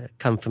to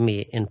come from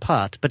me in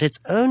part, but it's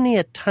only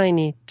a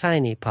tiny,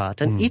 tiny part.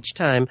 And each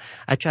time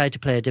I try to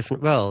play a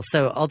different role.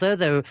 So although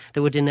there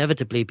would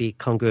inevitably be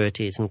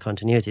congruities and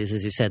continuities,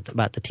 as you said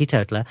about the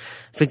teetotaler,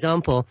 for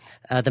example,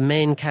 the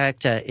main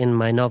character in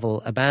my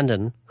novel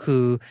Abandon,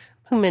 who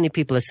many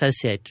people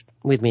associate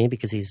with me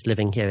because he's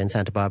living here in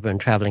Santa Barbara and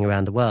traveling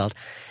around the world.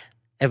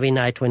 Every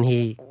night when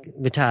he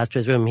retires to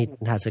his room, he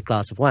has a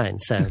glass of wine.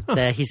 So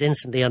there, he's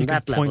instantly on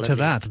that level. Point to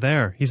that.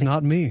 There, he's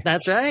not me.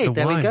 That's right.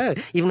 There we go.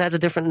 Even has a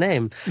different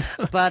name.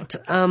 But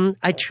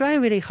I try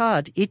really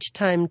hard each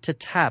time to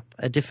tap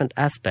a different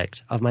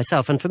aspect of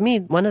myself. And for me,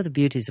 one of the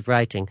beauties of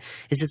writing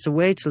is it's a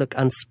way to look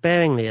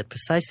unsparingly at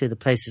precisely the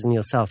places in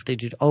yourself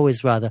that you'd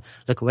always rather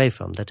look away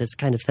from. That it's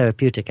kind of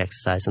therapeutic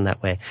exercise in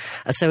that way.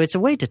 So it's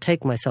a way to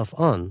take myself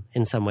on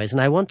in some ways.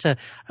 And I want to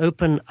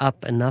open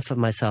up enough of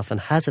myself and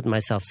hazard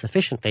myself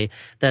sufficiently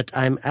that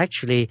I'm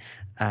actually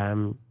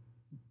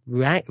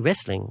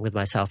wrestling with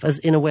myself, as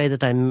in a way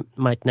that I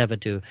might never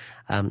do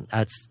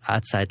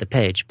outside the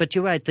page. But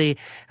you're right.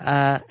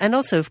 And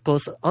also, of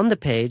course, on the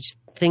page,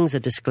 things are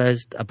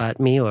disclosed about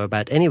me or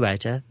about any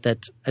writer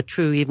that are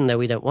true, even though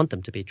we don't want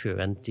them to be true.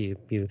 And you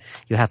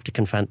have to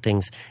confront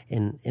things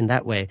in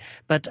that way.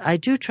 But I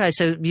do try.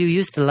 So you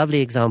used the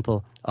lovely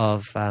example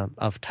of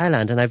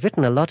Thailand, and I've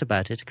written a lot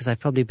about it because I've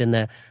probably been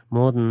there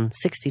more than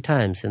 60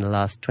 times in the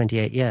last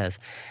 28 years.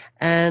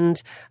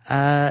 And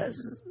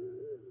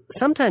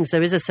sometimes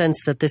there is a sense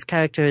that this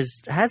character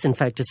has in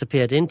fact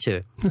disappeared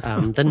into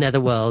the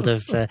netherworld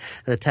of the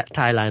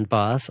Thailand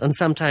bars, and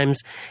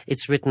sometimes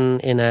it's written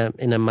in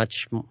a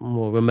much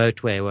more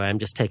remote way, where I'm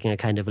just taking a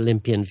kind of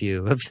Olympian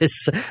view of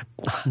this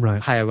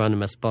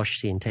Hieronymus Bosch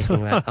scene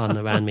taking on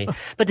around me.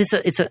 But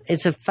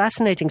it's a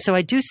fascinating. So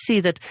I do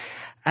see that,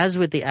 as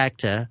with the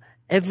actor,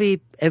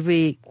 every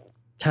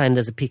time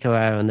there's a Pico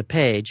Iyer on the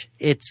page,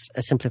 it's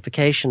a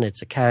simplification,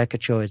 it's a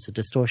caricature, it's a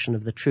distortion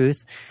of the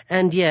truth,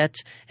 and yet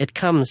it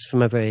comes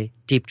from a very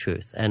deep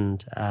truth,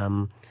 and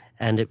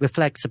it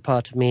reflects a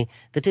part of me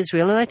that is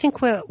real. And I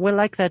think we're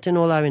like that in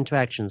all our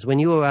interactions. When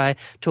you or I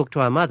talk to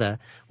our mother,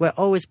 we're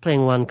always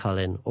playing one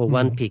Colin or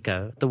one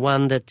Pico, the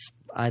one that's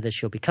either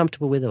she'll be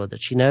comfortable with or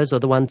that she knows, or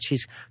the one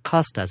she's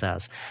cast us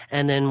as.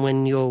 And then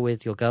when you're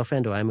with your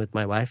girlfriend, or I'm with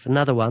my wife,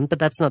 another one, but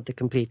that's not the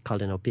complete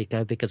Colin or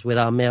Pico, because with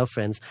our male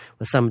friends,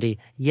 we're somebody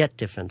yet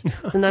different.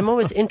 And I'm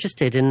always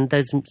interested in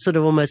those sort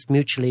of almost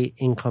mutually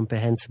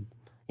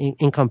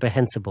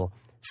incomprehensible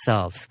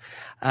selves.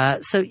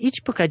 So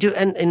each book I do,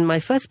 and in my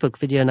first book,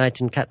 Video Night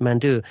in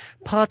Kathmandu,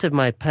 part of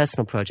my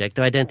personal project,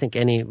 though I don't think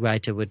any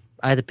writer would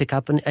either pick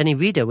up on, any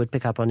reader would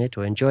pick up on it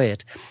or enjoy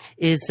it,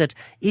 is that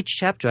each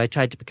chapter I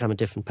tried to become a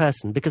different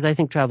person, because I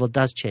think travel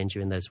does change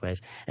you in those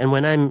ways. And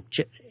when I'm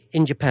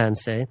in Japan,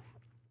 say,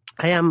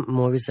 I am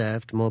more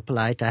reserved, more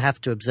polite. I have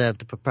to observe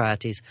the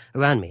proprieties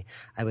around me.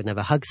 I would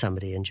never hug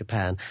somebody in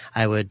Japan.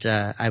 I would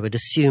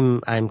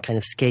assume I'm kind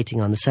of skating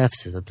on the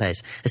surface of the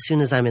place. As soon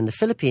as I'm in the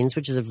Philippines,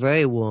 which is a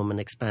very warm and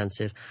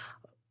expansive,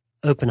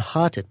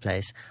 open-hearted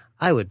place,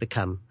 I would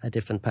become a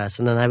different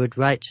person, and I would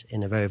write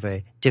in a very,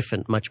 very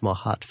different, much more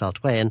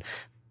heartfelt way. And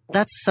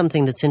that's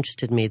something that's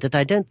interested me, that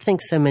I don't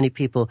think so many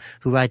people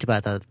who write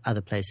about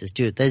other places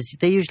do. They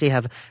usually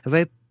have a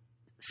very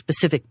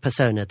specific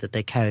persona that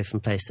they carry from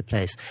place to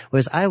place,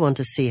 whereas I want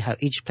to see how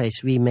each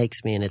place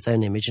remakes me in its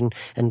own image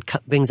and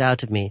brings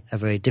out of me a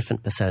very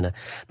different persona.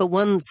 But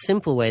one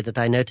simple way that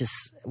I notice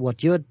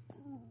what you're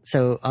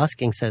so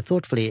asking so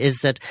thoughtfully is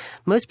that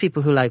most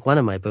people who like one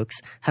of my books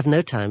have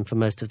no time for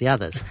most of the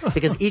others,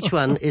 because each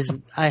one is,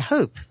 I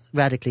hope,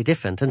 radically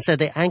different. And so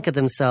they anchor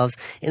themselves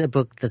in a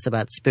book that's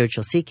about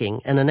spiritual seeking,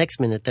 and the next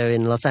minute they're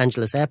in Los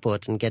Angeles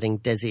airport and getting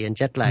dizzy and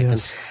jet lagged.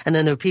 Yes. And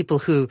then there are people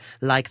who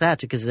like that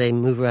because they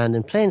move around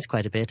in planes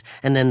quite a bit,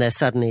 and then they're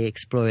suddenly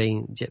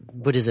exploring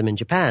Buddhism in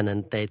Japan,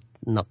 and they're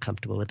not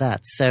comfortable with that.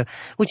 So,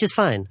 which is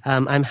fine.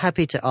 I'm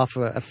happy to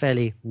offer a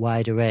fairly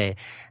wide array,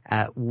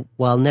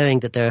 while knowing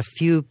that there are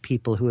few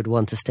people who would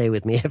want to stay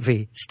with me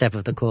every step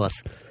of the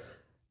course.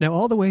 Now,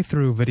 all the way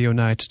through Video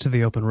Night to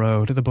The Open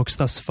Road, the books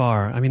thus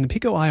far, I mean, the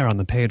Pico Iyer on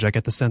the page, I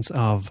get the sense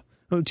of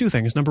two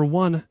things. Number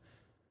one,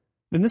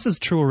 and this is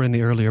truer in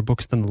the earlier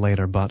books than the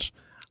later, but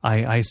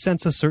I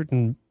sense a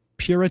certain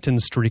Puritan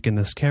streak in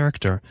this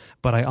character,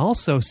 but I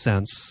also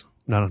sense,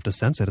 I don't have to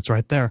sense it, it's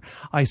right there,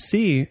 I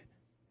see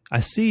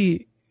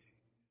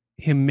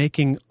him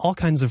making all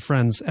kinds of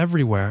friends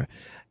everywhere,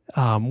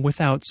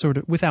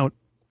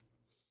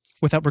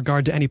 without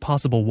regard to any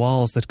possible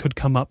walls that could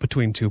come up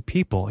between two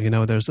people. You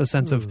know, there's a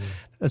sense of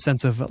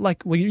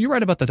like, well, you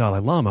write about the Dalai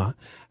Lama,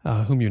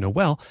 whom you know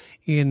well,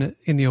 in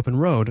The Open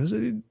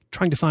Road,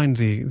 trying to find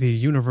the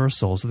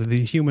universals,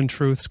 the human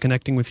truths,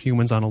 connecting with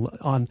humans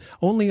on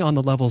only on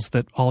the levels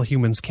that all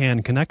humans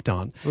can connect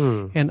on.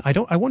 And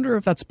I wonder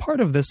if that's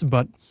part of this,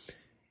 but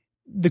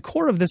the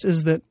core of this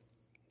is that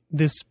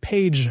this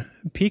page,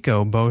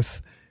 Pico,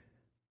 both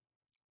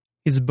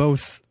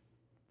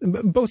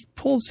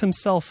pulls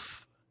himself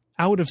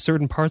out of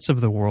certain parts of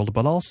the world,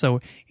 but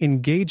also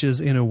engages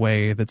in a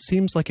way that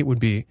seems like it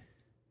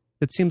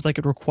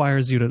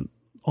requires you to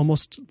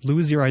almost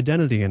lose your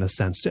identity in a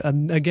sense.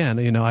 And again,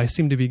 you know, I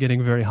seem to be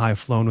getting very high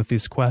flown with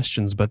these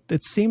questions, but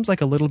it seems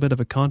like a little bit of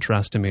a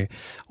contrast to me,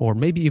 or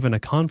maybe even a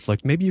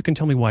conflict. Maybe you can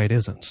tell me why it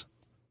isn't.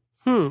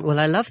 Well,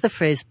 I love the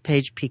phrase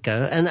page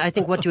Pico, and I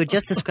think what you were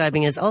just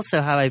describing is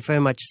also how I very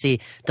much see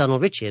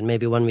Donald Ritchie, and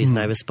maybe one reason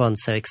I respond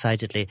so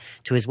excitedly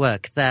to his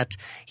work, that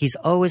he's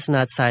always an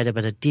outsider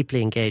but a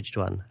deeply engaged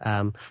one,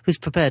 who's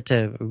prepared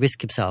to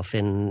risk himself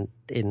in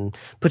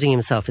putting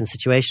himself in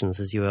situations,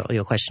 as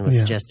your question was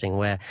suggesting,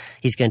 where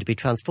he's going to be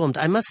transformed.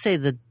 I must say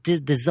that the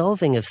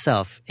dissolving of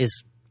self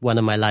is one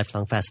of my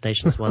lifelong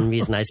fascinations, one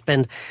reason I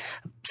spend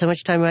so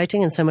much time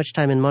writing and so much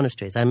time in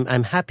monasteries.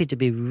 I'm happy to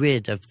be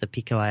rid of the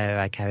Pico Iyer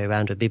I carry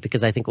around with me,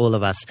 because I think all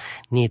of us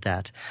need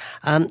that.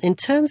 In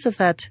terms of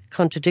that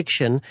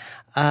contradiction,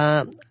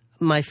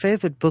 my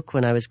favorite book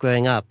when I was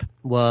growing up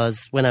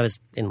was, when I was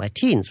in my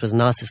teens, was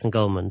Narcissus and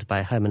Goldmund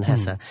by Hermann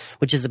Hesse,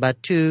 which is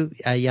about two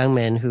young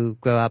men who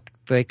grow up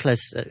very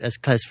close, as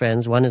close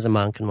friends. One is a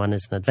monk and one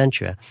is an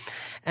adventurer.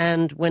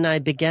 And when I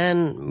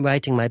began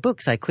writing my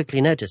books, I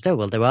quickly noticed, oh,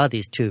 well, there are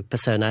these two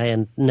personae,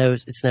 and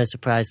it's no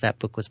surprise that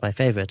book was my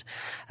favorite.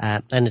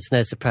 And it's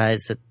no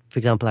surprise that, for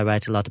example, I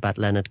write a lot about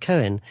Leonard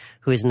Cohen,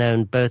 who is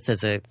known both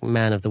as a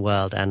man of the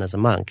world and as a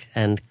monk.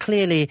 And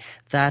clearly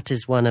that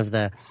is one of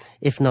the,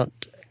 if not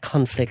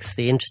conflicts,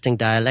 the interesting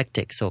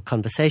dialectics or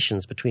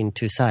conversations between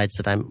two sides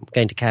that I'm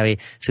going to carry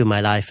through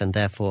my life and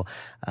therefore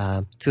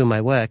through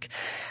my work.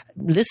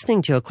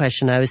 Listening to your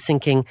question, I was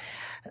thinking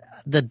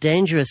the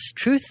dangerous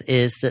truth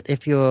is that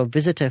if you're a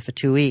visitor for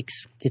 2 weeks,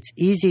 it's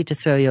easy to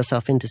throw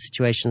yourself into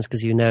situations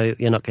because you know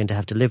you're not going to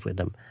have to live with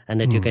them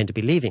and that you're going to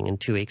be leaving in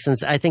 2 weeks. And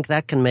so I think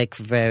that can make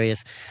for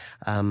various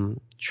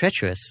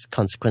treacherous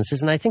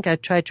consequences. And I think I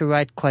tried to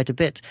write quite a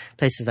bit,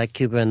 places like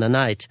Cuba in the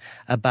Night,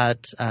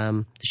 about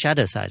the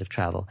shadow side of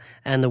travel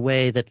and the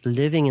way that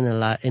living in a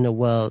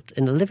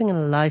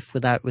life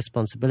without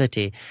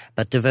responsibility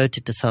but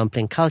devoted to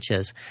sampling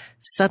cultures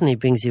suddenly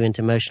brings you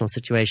into emotional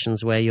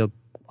situations where you're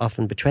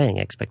often betraying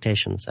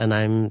expectations.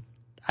 And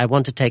I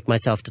want to take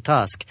myself to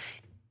task,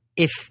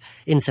 if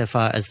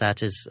insofar as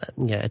that is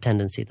a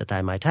tendency that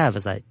I might have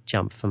as I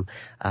jump from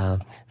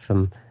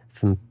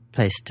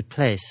place to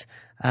place.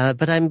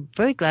 But I'm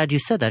very glad you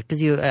said that,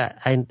 because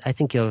I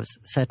think you're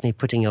certainly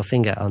putting your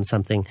finger on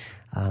something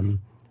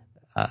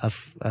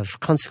of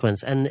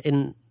consequence. And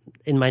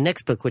in my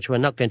next book, which we're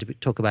not going to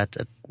talk about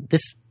at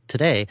this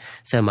today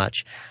so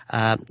much,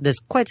 there's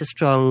quite a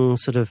strong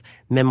sort of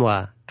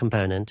memoir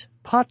component,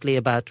 partly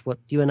about what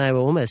you and I were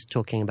almost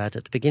talking about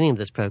at the beginning of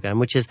this program,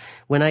 which is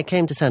when I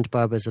came to Santa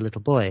Barbara as a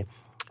little boy,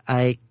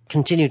 I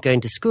continued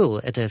going to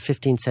school at a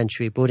 15th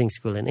century boarding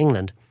school in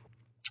England.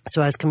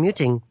 So I was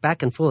commuting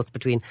back and forth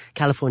between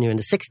California in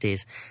the 60s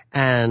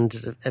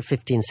and a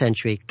 15th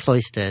century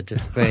cloistered,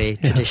 very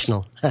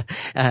traditional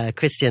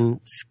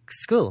Christian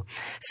school.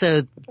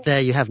 So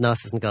there you have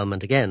Narcissus and Goldman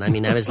again. I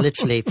mean, I was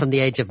literally from the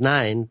age of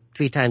 9,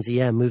 3 times a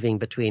year moving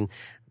between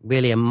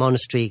really a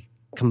monastery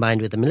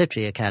combined with a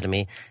military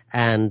academy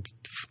and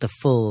the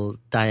full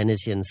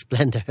Dionysian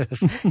splendor of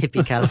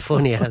hippie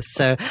California.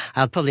 So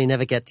I'll probably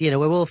never get,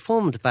 we're all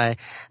formed by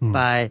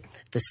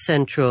the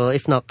central,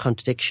 if not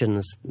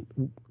contradictions,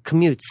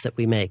 commutes that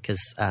we make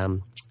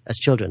as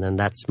children, and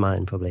that's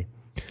mine probably.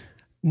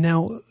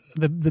 Now,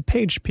 the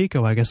page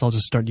Pico, I guess I'll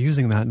just start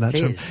using that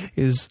term,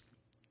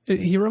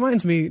 he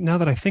reminds me, now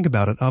that I think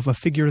about it, of a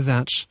figure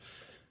that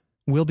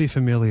will be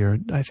familiar,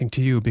 I think,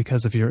 to you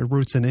because of your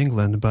roots in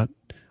England, but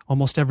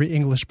almost every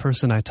English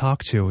person I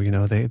talk to,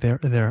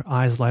 their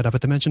eyes light up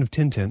at the mention of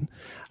Tintin,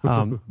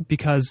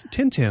 because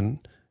Tintin,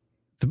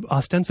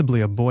 ostensibly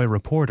a boy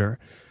reporter,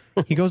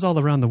 he goes all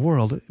around the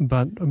world.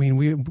 But I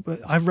mean,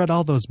 I've read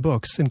all those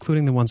books,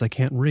 including the ones I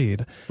can't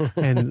read,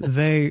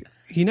 and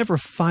he never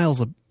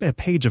files a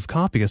page of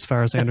copy, as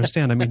far as I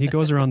understand. I mean, he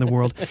goes around the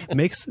world,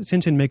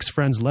 Tintin makes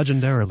friends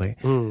legendarily,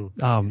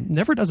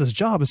 never does his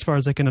job, as far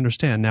as I can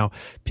understand. Now,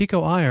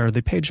 Pico Iyer,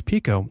 the page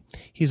Pico,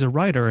 he's a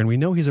writer, and we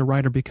know he's a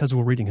writer because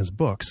we're reading his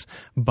books.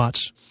 But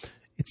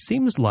it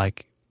seems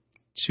like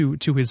to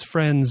his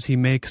friends he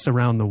makes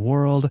around the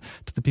world,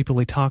 to the people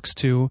he talks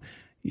to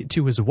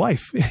his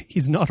wife,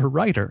 he's not a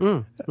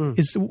writer.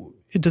 Does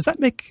that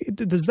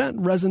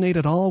resonate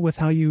at all with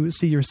how you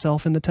see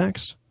yourself in the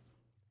text?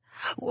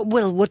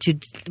 Well, what you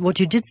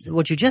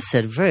just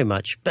said very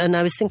much, and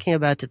I was thinking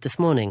about it this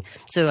morning.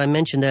 So I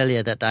mentioned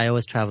earlier that I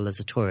always travel as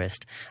a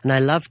tourist, and I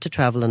love to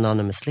travel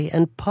anonymously.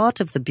 And part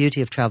of the beauty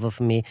of travel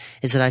for me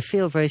is that I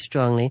feel very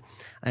strongly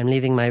I'm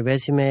leaving my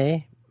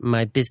resume,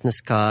 my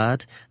business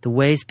card, the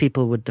ways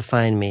people would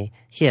define me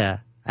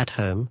here at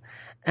home,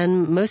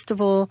 and most of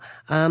all,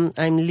 I'm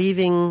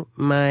leaving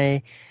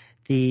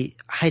the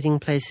hiding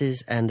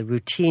places and the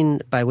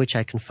routine by which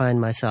I can find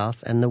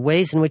myself and the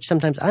ways in which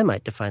sometimes I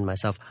might define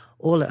myself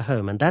all at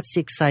home. And that's the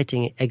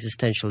exciting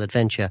existential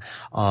adventure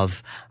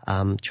of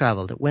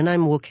travel, that when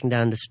I'm walking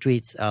down the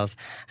streets of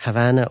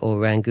Havana or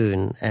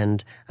Rangoon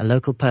and a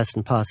local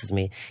person passes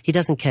me, he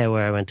doesn't care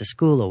where I went to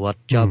school or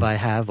what job I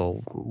have or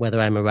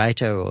whether I'm a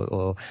writer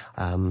or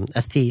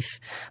a thief.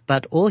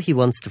 But all he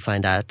wants to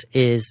find out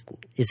is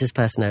this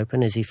person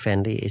open? Is he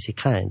friendly? Is he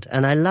kind?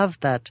 And I love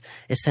that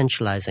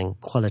essentializing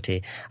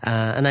quality.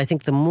 And I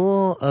think the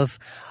more of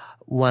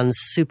one's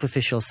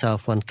superficial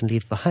self one can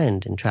leave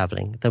behind in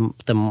traveling,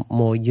 the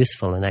more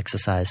useful an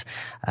exercise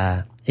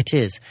it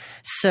is.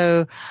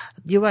 So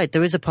you're right,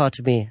 there is a part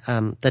of me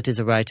that is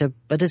a writer,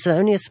 but it's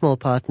only a small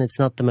part and it's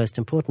not the most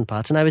important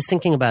part. And I was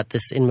thinking about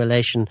this in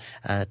relation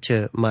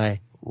to my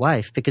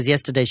wife, because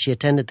yesterday she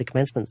attended the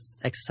commencement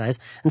exercise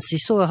and she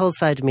saw a whole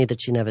side of me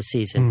that she never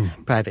sees in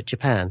private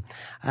Japan.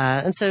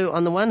 And so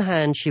on the one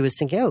hand, she was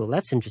thinking, oh,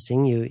 that's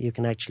interesting. You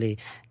can actually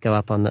go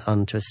up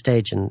onto a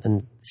stage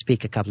and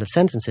speak a couple of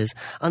sentences.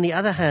 On the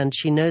other hand,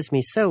 she knows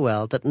me so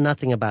well that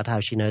nothing about how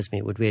she knows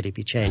me would really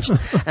be changed.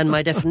 And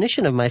my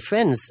definition of my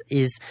friends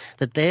is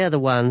that they are the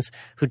ones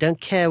who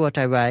don't care what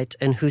I write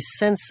and whose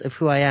sense of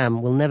who I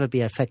am will never be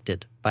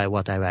affected by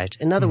what I write.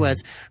 In other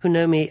words, who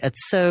know me at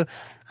so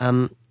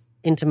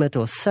intimate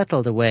or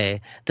settled a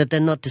way that they're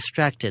not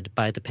distracted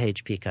by the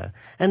page Pico.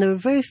 And there are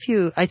very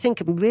few, I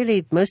think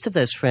really most of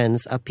those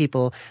friends are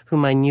people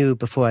whom I knew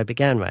before I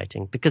began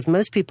writing, because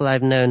most people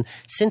I've known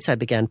since I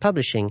began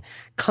publishing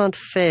can't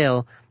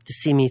fail to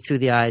see me through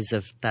the eyes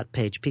of that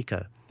page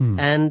Pico.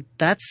 And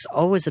that's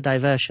always a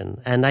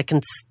diversion. And I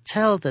can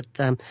tell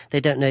that they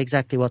don't know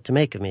exactly what to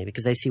make of me,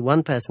 because they see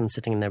one person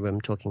sitting in their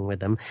room talking with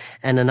them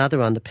and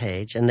another on the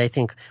page, and they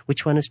think,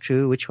 which one is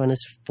true, which one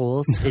is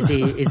false?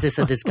 Is this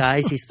a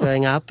disguise he's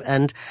throwing up?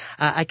 And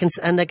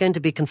and they're going to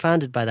be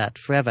confounded by that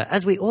forever,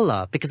 as we all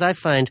are, because I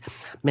find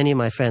many of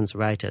my friends are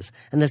writers,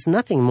 and there's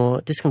nothing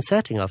more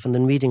disconcerting often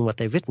than reading what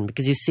they've written,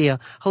 because you see a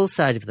whole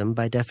side of them,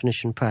 by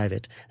definition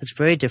private. It's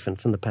very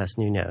different from the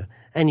person you know,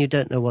 and you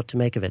don't know what to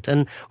make of it.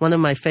 And one of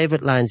my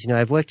favorite lines,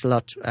 I've worked a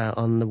lot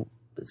on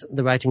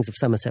the writings of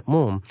Somerset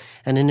Maugham,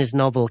 and in his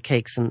novel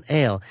Cakes and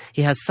Ale,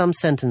 he has some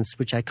sentence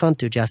which I can't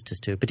do justice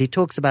to, but he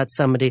talks about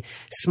somebody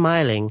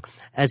smiling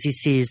as he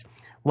sees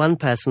one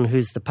person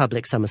who's the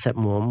public Somerset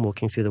Maugham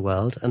walking through the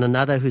world, and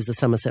another who's the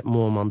Somerset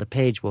Maugham on the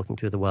page walking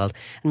through the world,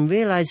 and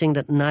realizing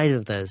that neither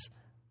of those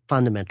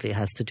fundamentally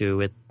has to do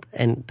with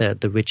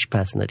the rich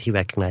person that he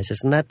recognizes.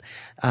 And that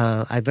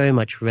I very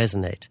much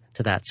resonate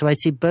to that. So I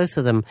see both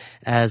of them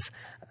as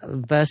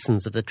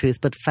versions of the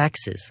truth, but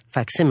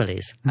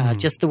facsimiles.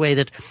 Just the way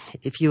that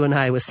if you and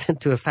I were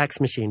sent to a fax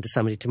machine to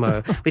somebody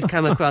tomorrow, we'd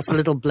come across a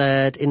little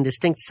blurred,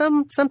 indistinct,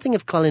 something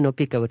of Colin or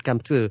Pico would come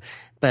through,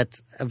 but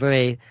a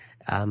very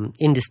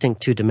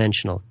indistinct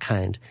two-dimensional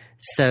kind.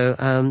 So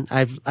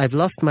I've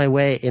lost my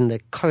way in the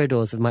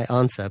corridors of my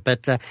answer,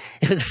 but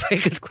it was a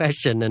very good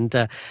question,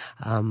 and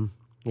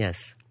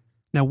yes.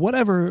 Now,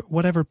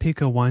 whatever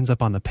Pico winds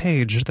up on the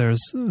page,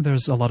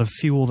 there's a lot of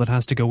fuel that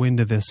has to go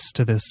into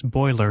this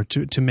boiler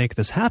to make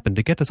this happen,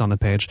 to get this on the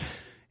page.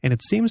 And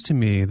it seems to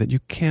me that you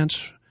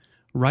can't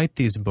write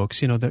these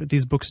books.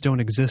 These books don't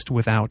exist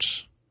without.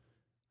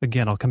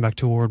 Again, I'll come back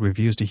to a word we've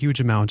used, a huge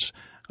amount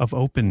of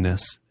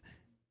openness.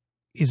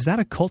 Is that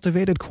a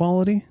cultivated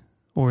quality,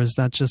 or is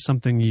that just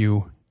something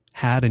you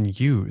had and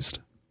used?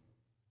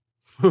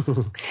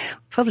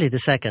 Probably the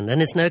second.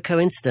 And it's no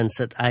coincidence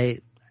that I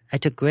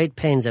took great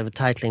pains over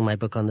titling my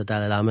book on the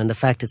Dalai Lama, and the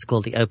fact it's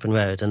called The Open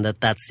Road, and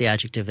that's the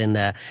adjective in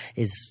there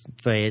is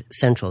very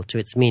central to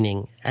its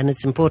meaning and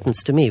its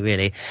importance to me,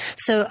 really.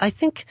 So I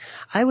think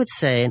I would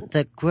say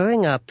that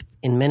growing up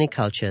in many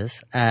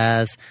cultures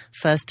as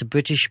first a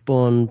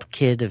British-born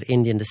kid of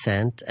Indian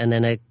descent, and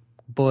then a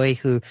boy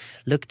who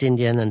looked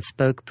Indian and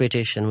spoke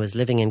British and was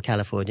living in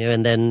California,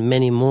 and then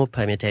many more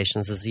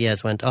permutations as the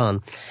years went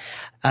on,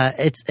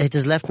 it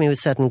has left me with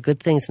certain good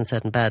things and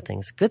certain bad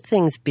things. Good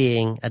things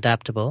being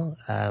adaptable.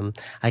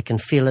 I can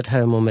feel at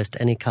home almost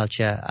any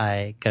culture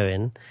I go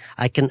in.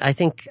 I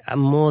think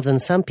more than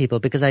some people,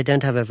 because I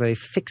don't have a very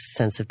fixed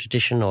sense of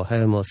tradition or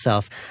home or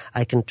self,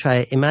 I can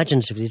try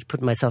imaginatively to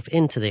put myself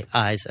into the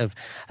eyes of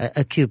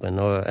a Cuban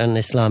or an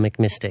Islamic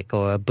mystic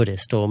or a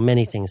Buddhist or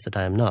many things that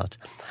I am not.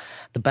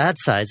 The bad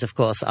sides, of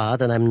course, are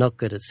that I'm not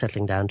good at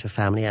settling down to a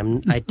family.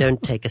 I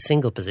don't take a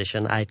single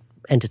position. I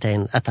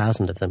entertain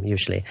 1,000 of them,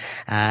 usually.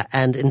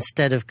 And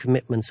instead of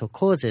commitments or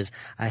causes,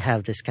 I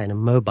have this kind of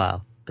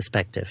mobile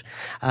perspective.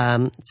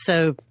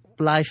 So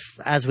life,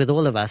 as with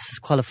all of us, has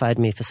qualified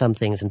me for some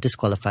things and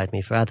disqualified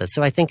me for others.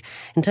 So I think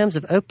in terms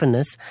of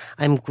openness,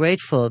 I'm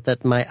grateful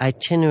that my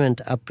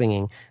itinerant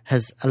upbringing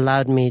has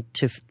allowed me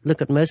to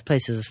look at most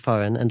places as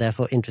foreign and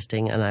therefore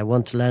interesting, and I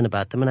want to learn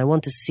about them. And I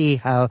want to see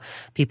how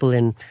people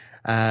in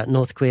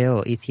North Korea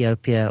or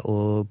Ethiopia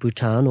or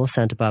Bhutan or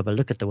Santa Barbara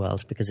look at the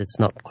world, because it's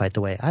not quite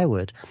the way I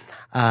would.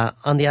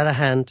 On the other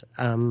hand,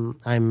 I'm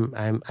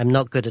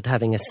not good at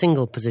having a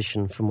single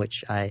position from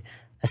which I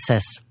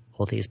assess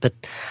all these. But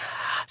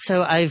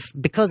so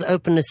because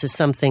openness is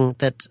something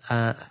that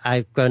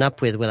I've grown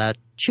up with without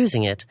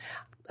choosing it,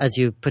 as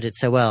you put it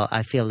so well,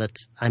 I feel that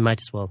I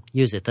might as well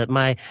use it. That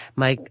my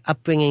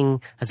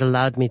upbringing has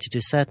allowed me to do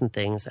certain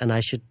things, and I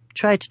should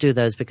try to do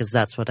those because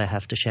that's what I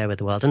have to share with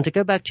the world. And to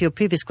go back to your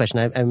previous question,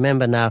 I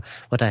remember now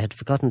what I had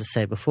forgotten to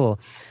say before.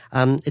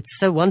 It's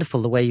so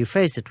wonderful the way you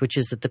phrased it, which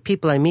is that the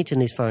people I meet in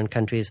these foreign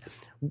countries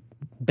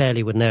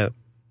barely would know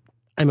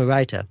I'm a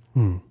writer.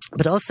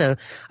 But also,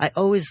 I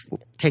always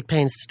take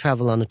pains to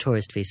travel on a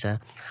tourist visa.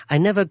 I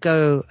never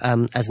go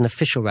as an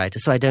official writer,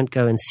 so I don't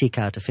go and seek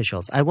out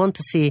officials. I want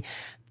to see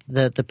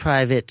the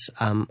private,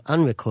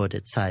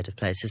 unrecorded side of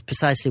places,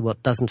 precisely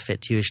what doesn't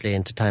fit usually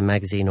into Time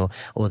magazine or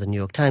the New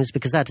York Times,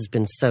 because that has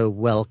been so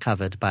well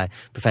covered by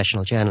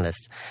professional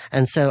journalists.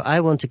 And so I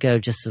want to go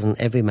just as an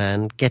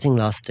everyman, getting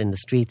lost in the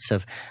streets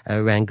of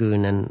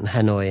Rangoon and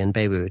Hanoi and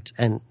Beirut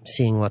and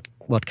seeing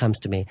what comes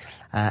to me.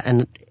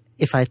 And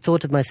if I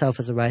thought of myself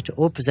as a writer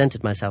or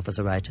presented myself as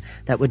a writer,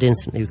 that would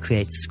instantly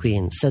create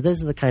screens. So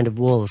those are the kind of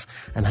walls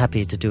I'm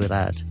happy to do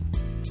without.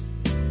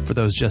 For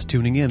those just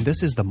tuning in,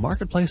 this is the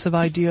Marketplace of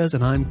Ideas,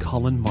 and I'm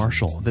Colin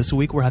Marshall. This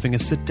week we're having a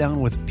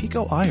sit-down with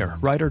Pico Iyer,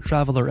 writer,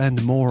 traveler,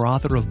 and more,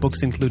 author of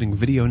books including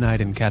Video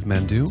Night in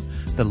Kathmandu,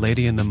 The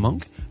Lady and the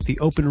Monk, The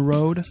Open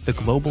Road, The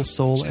Global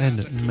Soul,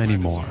 and many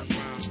more.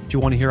 If you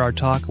want to hear our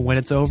talk when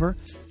it's over,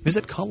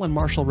 visit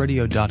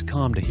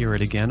colinmarshallradio.com to hear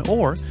it again,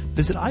 or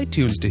visit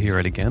iTunes to hear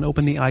it again.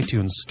 Open the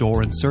iTunes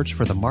store and search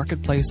for the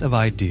Marketplace of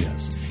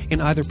Ideas.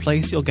 In either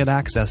place, you'll get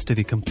access to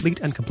the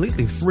complete and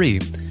completely free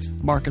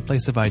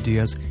Marketplace of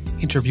Ideas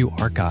interview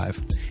archive.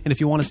 And if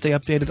you want to stay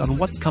updated on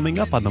what's coming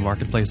up on the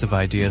Marketplace of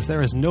Ideas,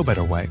 there is no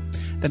better way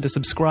than to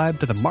subscribe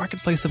to the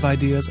Marketplace of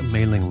Ideas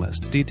mailing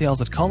list. Details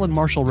at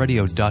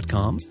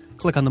colinmarshallradio.com.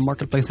 Click on the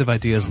Marketplace of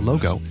Ideas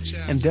logo,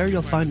 and there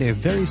you'll find a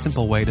very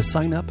simple way to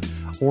sign up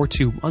or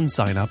to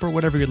unsign up, or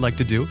whatever you'd like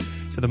to do,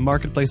 to the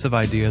Marketplace of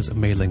Ideas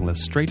mailing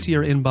list, straight to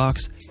your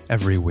inbox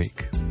every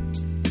week.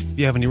 If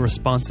you have any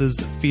responses,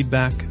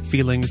 feedback,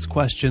 feelings,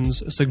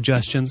 questions,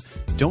 suggestions,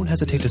 don't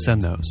hesitate to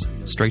send those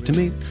straight to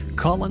me,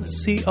 Colin,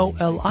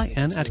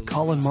 C-O-L-I-N, at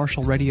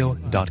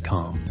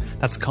colinmarshallradio.com.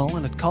 That's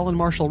Colin at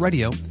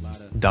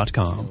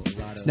colinmarshallradio.com.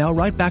 Now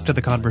right back to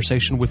the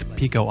conversation with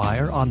Pico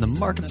Iyer on the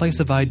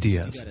Marketplace of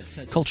Ideas,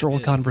 cultural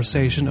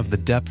conversation of the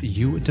depth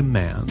you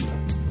demand.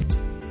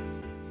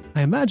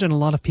 I imagine a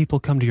lot of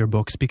people come to your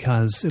books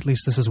because, at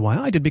least this is why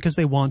I did, because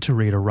they want to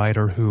read a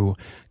writer who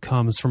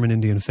comes from an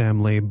Indian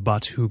family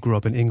but who grew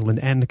up in England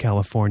and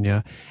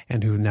California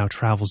and who now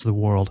travels the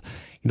world.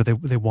 You know,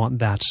 they want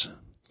that.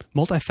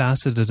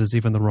 Multifaceted is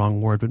even the wrong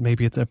word, but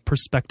maybe it's a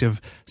perspective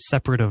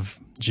separate of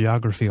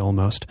geography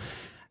almost,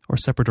 or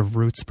separate of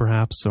roots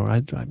perhaps, or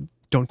I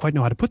don't quite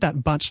know how to put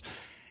that, but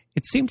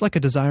it seems like a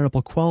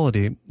desirable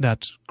quality,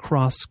 that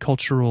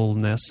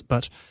cross-culturalness,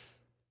 but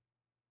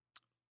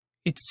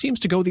it seems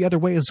to go the other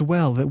way as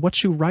well, that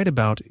what you write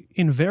about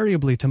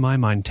invariably, to my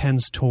mind,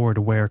 tends toward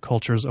where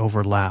cultures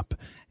overlap.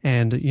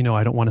 And,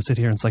 I don't want to sit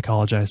here and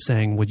psychologize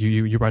saying, well,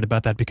 you write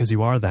about that because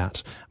you are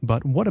that.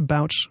 But what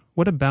about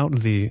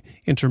the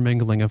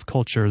intermingling of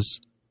cultures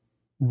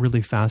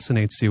really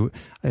fascinates you?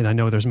 And I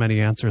know there's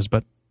many answers,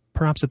 but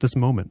perhaps at this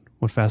moment,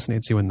 what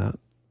fascinates you in that?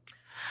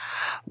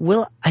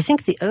 Well, I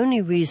think the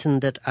only reason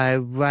that I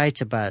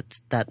write about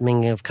that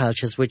mingling of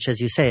cultures, which, as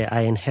you say,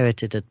 I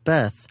inherited at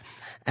birth,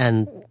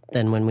 and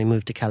then when we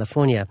moved to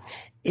California,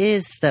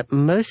 is that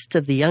most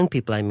of the young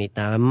people I meet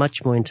now are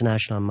much more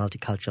international and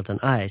multicultural than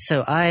I.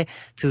 So I,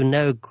 through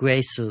no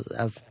grace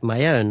of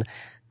my own,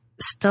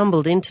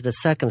 stumbled into the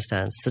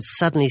circumstance that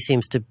suddenly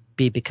seems to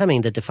be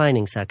becoming the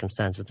defining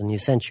circumstance of the new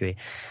century.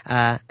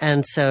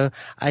 And so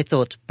I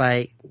thought,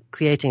 by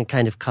creating a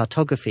kind of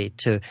cartography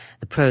to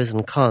the pros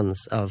and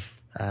cons of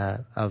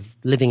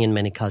living in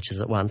many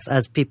cultures at once,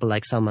 as people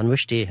like Salman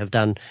Rushdie have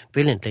done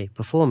brilliantly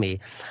before me,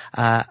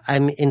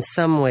 I'm in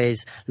some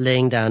ways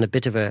laying down a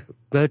bit of a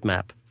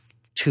roadmap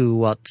to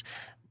what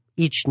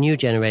each new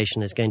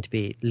generation is going to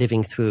be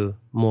living through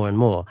more and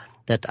more.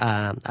 That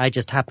I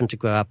just happened to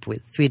grow up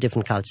with 3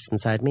 different cultures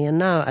inside me. And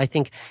now I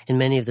think in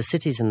many of the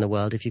cities in the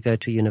world, if you go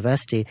to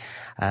university,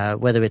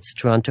 whether it's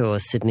Toronto or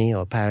Sydney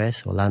or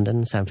Paris or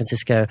London, San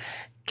Francisco,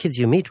 kids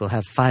you meet will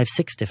have 5,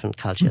 6 different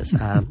cultures.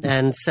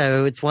 And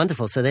so it's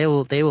wonderful. So they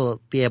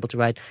will be able to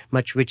write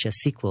much richer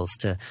sequels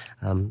to,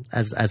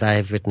 as I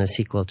have written a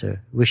sequel to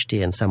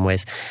Rushdie in some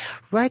ways.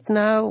 Right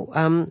now,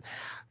 I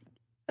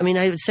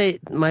would say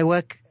my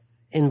work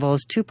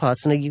involves 2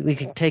 parts, and we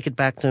can take it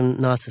back to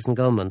Narcissus and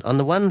Goldmund. On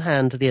the one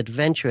hand, the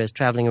adventurers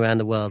traveling around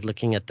the world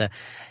looking at the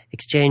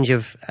exchange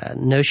of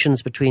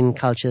notions between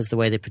cultures, the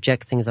way they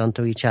project things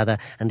onto each other,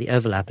 and the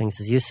overlappings,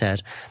 as you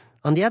said.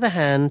 On the other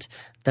hand,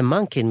 the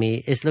monk in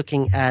me is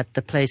looking at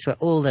the place where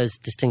all those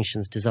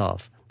distinctions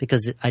dissolve,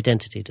 because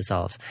identity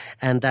dissolves,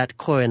 and that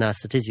core in us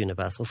that is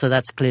universal. So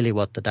that's clearly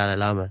what the Dalai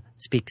Lama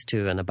speaks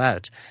to and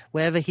about.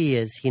 Wherever he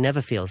is, he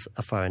never feels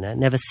a foreigner,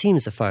 never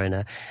seems a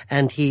foreigner,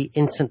 and he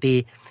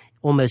instantly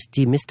almost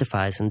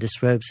demystifies and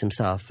disrobes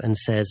himself and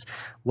says,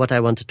 what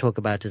I want to talk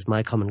about is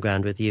my common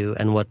ground with you,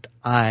 and what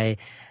I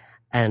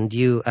and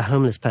you, a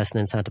homeless person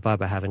in Santa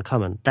Barbara, have in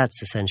common.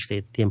 That's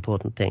essentially the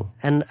important thing.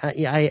 And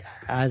I,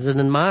 as an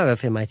admirer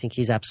of him, I think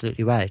he's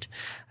absolutely right.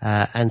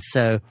 And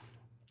so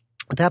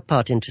that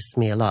part interests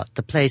me a lot,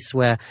 the place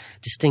where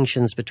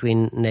distinctions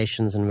between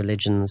nations and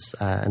religions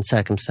and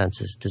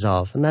circumstances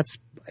dissolve. And that's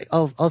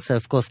also,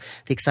 of course,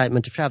 the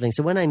excitement of traveling.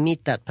 So when I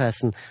meet that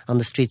person on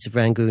the streets of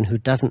Rangoon who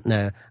doesn't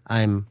know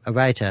I'm a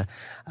writer,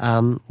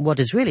 what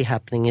is really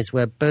happening is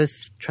we're both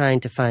trying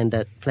to find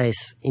that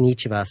place in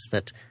each of us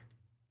that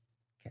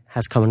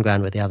has common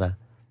ground with the other.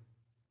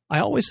 I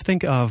always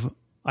think of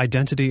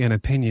identity and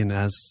opinion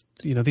as,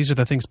 these are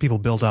the things people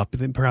build up.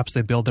 Perhaps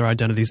they build their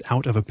identities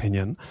out of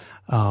opinion,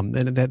 and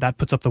that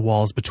puts up the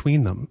walls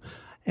between them.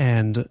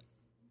 And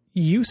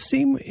you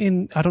seem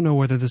I don't know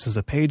whether this is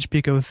a Page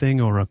Pico thing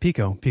or a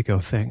Pico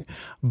thing,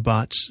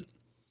 but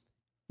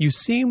you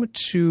seem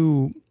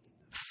to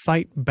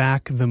fight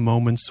back the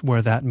moments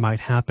where that might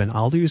happen.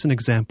 I'll use an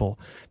example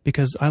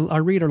because I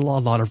read a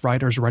lot of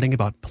writers writing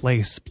about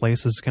place.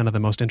 Place is kind of the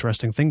most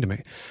interesting thing to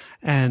me.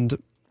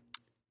 And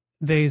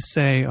they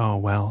say, oh,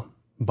 well,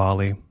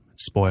 Bali,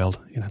 it's spoiled,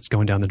 it's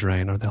going down the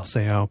drain. Or they'll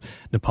say, oh,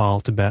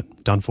 Nepal,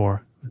 Tibet, done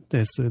for.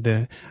 It's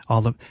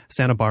all of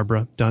Santa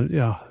Barbara done.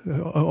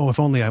 Oh, if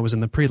only I was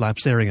in the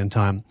pre-lapsarian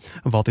time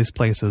of all these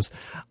places.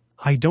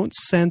 I don't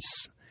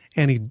sense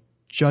any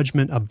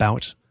judgment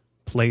about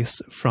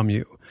place from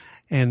you,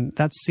 and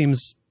that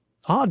seems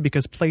odd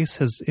because place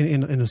has,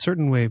 in a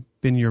certain way,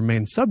 been your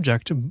main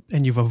subject,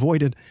 and you've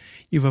avoided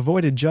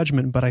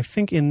judgment. But I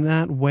think in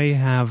that way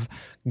have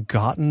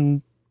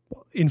gotten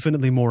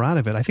infinitely more out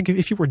of it. I think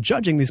if you were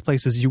judging these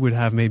places, you would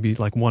have maybe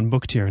like one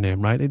book to your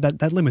name, right?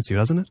 That limits you,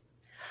 doesn't it?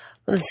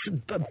 Well, it's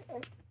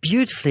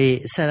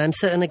beautifully said.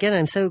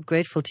 I'm so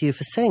grateful to you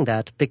for saying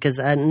that, because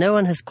no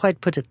one has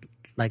quite put it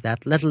like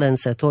that, let alone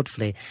so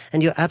thoughtfully.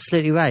 And you're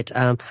absolutely right.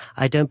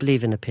 I don't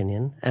believe in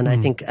opinion. And I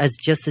think,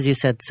 just as you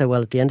said so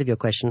well at the end of your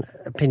question,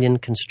 opinion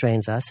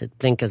constrains us, it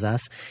blinkers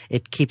us,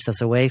 it keeps us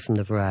away from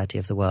the variety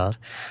of the world.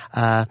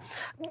 The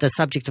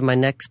subject of my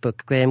next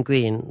book, Graham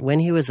Greene, when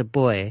he was a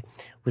boy,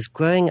 was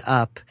growing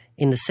up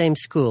in the same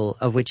school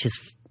of which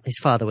his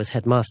father was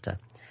headmaster.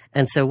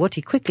 And so what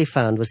he quickly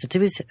found was that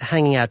if he was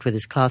hanging out with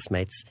his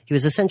classmates, he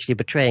was essentially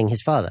betraying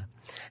his father.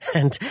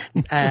 And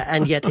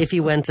yet if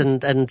he went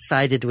and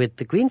sided with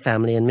the Green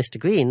family and Mr.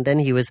 Green, then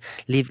he was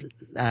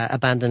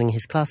abandoning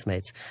his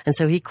classmates. And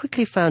so he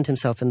quickly found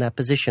himself in that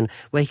position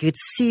where he could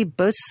see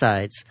both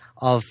sides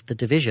of the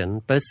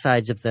division, both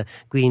sides of the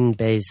Green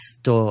baize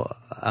door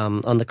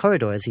on the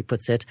corridor, as he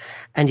puts it,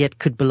 and yet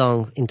could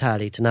belong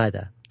entirely to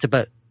neither.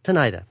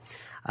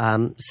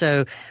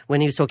 So when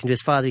he was talking to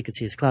his father, he could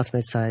see his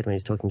classmate's side. When he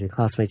was talking to his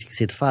classmates, he could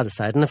see the father's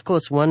side. And of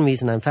course, one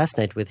reason I'm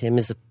fascinated with him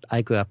is that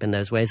I grew up in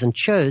those ways and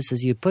chose,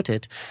 as you put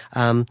it,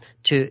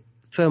 to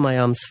throw my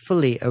arms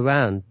fully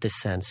around this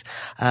sense.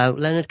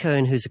 Leonard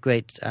Cohen, who's a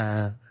great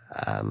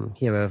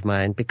hero of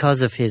mine,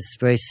 because of his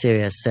very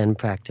serious Zen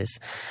practice,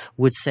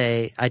 would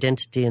say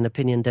identity and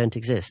opinion don't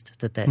exist,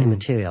 that they're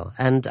immaterial.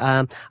 And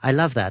I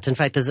love that. In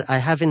fact, I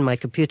have in my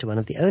computer, one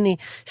of the only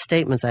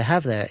statements I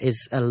have there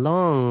is a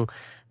long,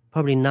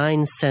 probably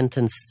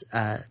 9-sentence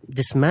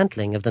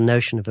dismantling of the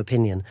notion of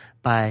opinion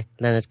by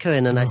Leonard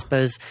Cohen. And I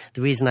suppose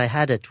the reason I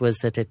had it was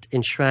that it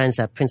enshrines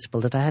that principle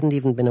that I hadn't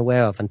even been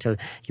aware of until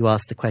you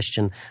asked the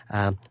question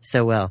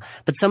so well.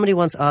 But somebody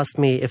once asked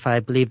me if I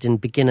believed in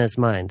beginner's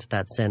mind,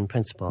 that Zen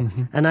principle.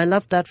 And I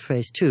loved that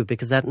phrase too,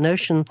 because that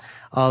notion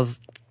of,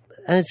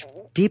 and it's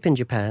deep in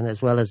Japan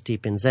as well as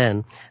deep in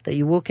Zen, that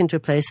you walk into a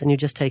place and you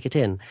just take it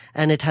in.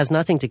 And it has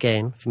nothing to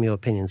gain from your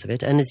opinions of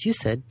it. And as you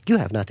said, you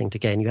have nothing to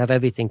gain. You have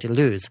everything to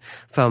lose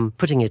from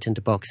putting it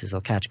into boxes or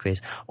categories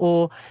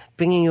or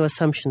bringing your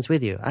assumptions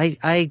with you.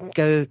 I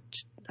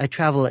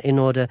travel in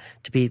order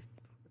to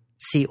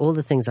see all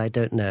the things I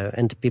don't know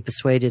and to be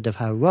persuaded of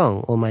how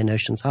wrong all my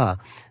notions are.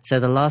 So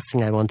the last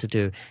thing I want to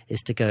do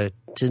is to go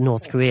to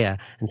North Korea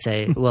and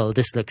say, well,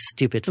 this looks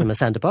stupid from a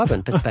Santa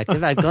Barbaran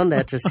perspective. I've gone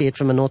there to see it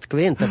from a North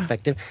Korean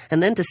perspective,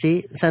 and then to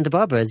see Santa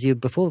Barbara, as you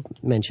before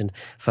mentioned,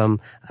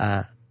 from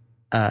a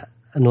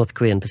North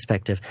Korean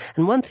perspective.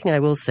 And one thing I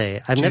will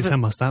say, how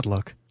must that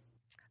look?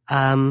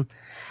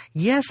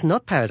 Yes,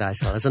 not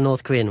paradisal, as a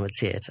North Korean would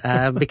see it,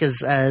 because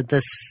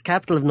the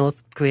capital of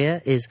North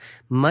Korea is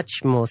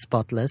much more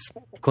spotless,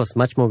 of course,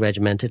 much more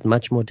regimented,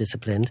 much more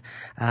disciplined,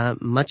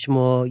 much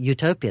more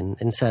utopian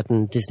in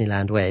certain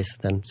Disneyland ways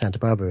than Santa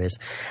Barbara is.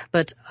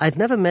 But I've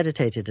never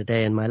meditated a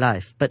day in my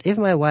life. But if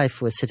my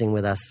wife was sitting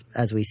with us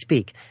as we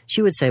speak,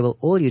 she would say, well,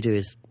 all you do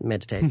is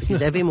meditate.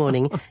 Because every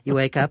morning you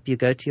wake up, you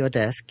go to your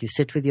desk, you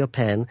sit with your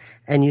pen,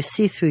 and you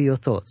see through your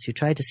thoughts. You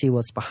try to see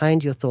what's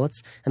behind your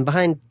thoughts and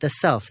behind the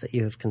self that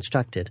you have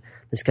constructed.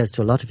 This goes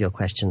to a lot of your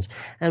questions.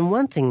 And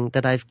one thing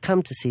that I've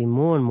come to see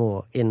more and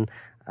more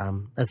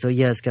as the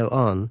years go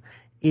on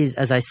is,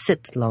 as I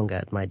sit longer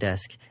at my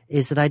desk,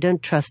 is that I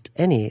don't trust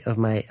any of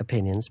my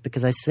opinions,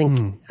 because I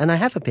think, and I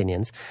have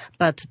opinions,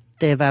 but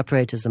they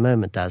evaporate as the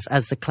moment does,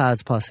 as the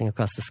clouds passing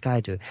across the sky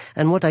do.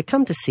 And what I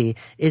come to see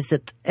is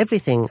that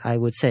everything I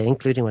would say,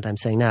 including what I'm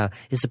saying now,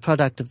 is the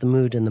product of the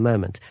mood in the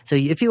moment. So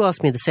if you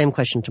asked me the same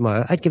question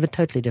tomorrow, I'd give a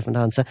totally different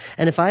answer.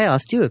 And if I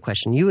asked you a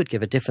question, you would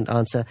give a different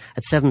answer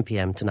at 7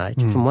 p.m.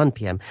 tonight from 1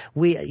 p.m.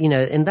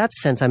 In that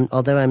sense,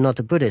 although I'm not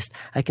a Buddhist,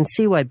 I can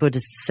see why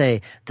Buddhists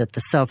say that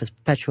the self is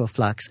perpetual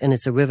flux and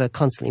it's a river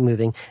constantly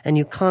moving, and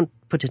you can't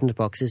put it into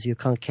boxes, you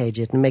can't cage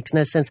it, and it makes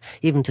no sense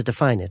even to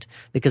define it,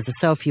 because the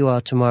self you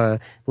are tomorrow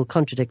will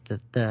contradict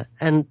the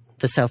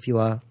self you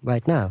are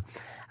right now.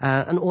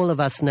 And all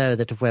of us know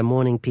that if we're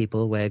morning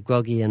people, we're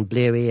groggy and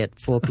bleary at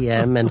 4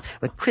 p.m. and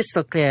we're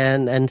crystal clear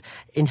and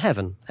in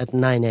heaven at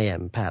 9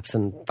 a.m. perhaps,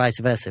 and vice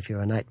versa if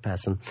you're a night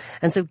person.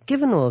 And so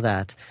given all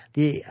that,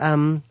 the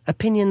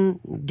opinion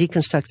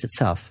deconstructs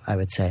itself, I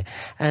would say.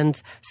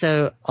 And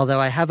so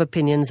although I have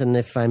opinions, and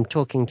if I'm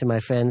talking to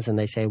my friends and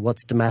they say,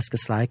 what's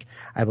Damascus like?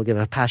 I will give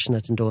a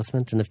passionate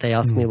endorsement. And if they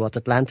ask me what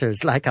Atlanta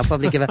is like, I'll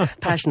probably give a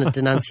passionate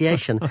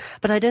denunciation.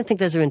 But I don't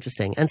think those are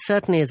interesting. And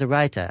certainly as a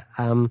writer,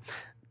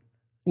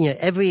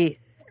 every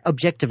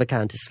objective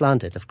account is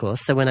slanted, of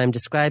course. So when I'm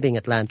describing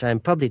Atlanta,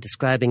 I'm probably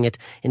describing it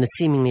in a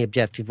seemingly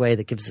objective way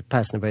that gives a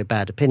person a very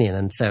bad opinion.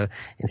 And so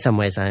in some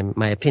ways,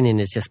 my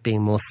opinion is just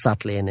being more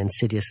subtly and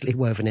insidiously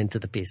woven into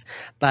the piece.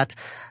 But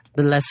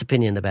the less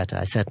opinion, the better.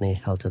 I certainly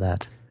hold to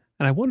that.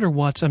 And I wonder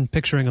what, I'm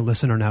picturing a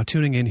listener now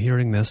tuning in,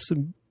 hearing this,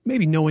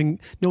 maybe knowing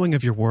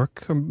of your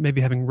work, or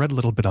maybe having read a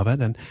little bit of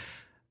it, and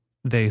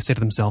they say to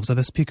themselves,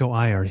 this Pico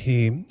Iyer,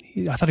 I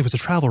thought he was a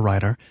travel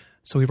writer.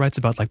 So he writes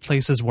about like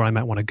places where I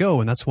might want to go,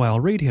 and that's why I'll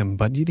read him.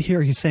 But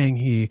here he's saying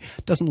he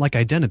doesn't like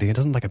identity, he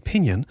doesn't like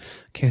opinion.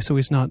 Okay, so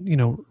he's not,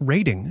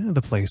 rating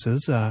the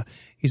places.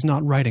 He's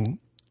not writing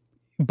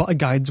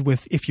guides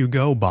with if you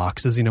go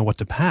boxes, what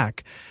to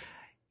pack.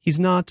 He's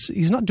not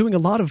doing a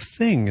lot of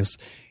things.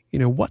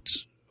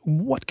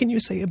 What can you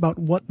say about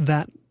what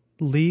that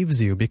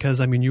leaves you? Because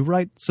you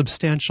write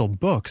substantial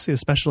books,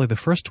 especially the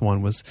first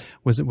one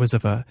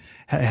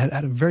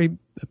had a very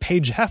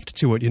page heft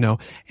to it,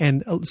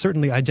 and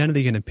certainly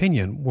identity and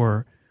opinion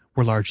were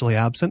largely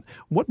absent.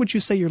 What would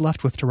you say you're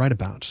left with to write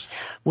about?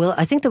 Well,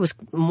 I think there was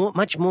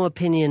much more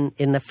opinion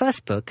in the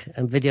first book,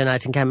 Video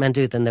Night in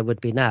Kathmandu, than there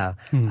would be now.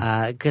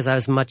 Because I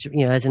was I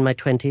was in my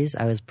 20s,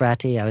 I was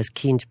bratty, I was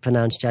keen to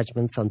pronounce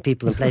judgments on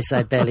people and places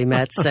I'd barely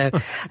met. So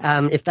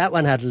if that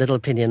one had little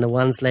opinion, the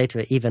ones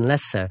later even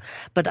less so.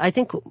 But I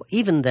think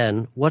even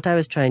then, what I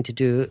was trying to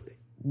do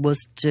was,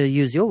 to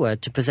use your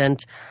word, to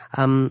present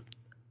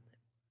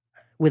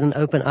with an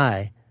open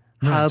eye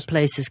how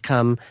places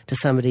come to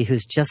somebody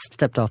who's just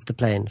stepped off the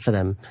plane for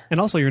them. And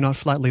also you're not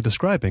flatly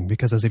describing,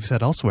 because as you've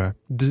said elsewhere,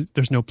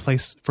 there's no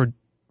place for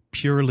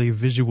purely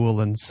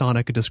visual and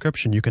sonic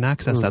description. You can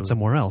access that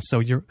somewhere else. So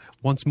you're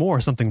once more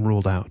something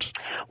ruled out.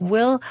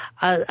 Well,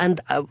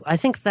 I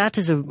think that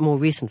is a more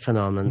recent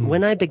phenomenon.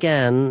 When I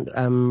began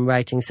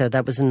writing, so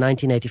that was in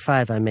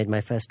 1985, I made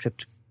my first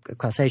trip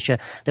across Asia.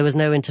 There was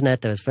no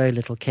internet. There was very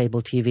little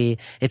cable TV.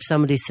 If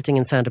somebody sitting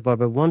in Santa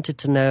Barbara wanted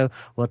to know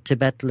what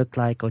Tibet looked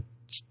like, or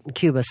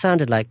Cuba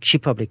sounded like, she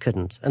probably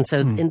couldn't. And so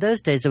in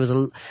those days,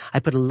 I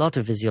put a lot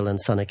of visual and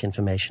sonic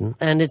information.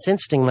 And it's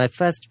interesting, my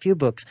first few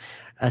books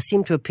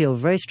seemed to appeal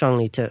very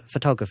strongly to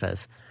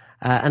photographers.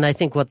 And I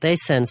think what they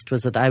sensed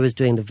was that I was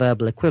doing the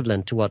verbal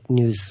equivalent to what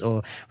news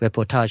or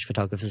reportage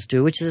photographers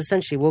do, which is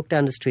essentially walk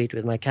down the street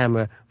with my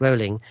camera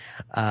rolling,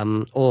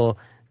 or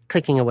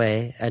clicking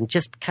away and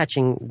just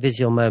catching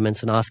visual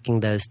moments and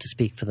asking those to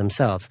speak for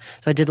themselves.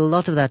 So I did a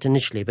lot of that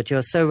initially, but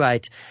you're so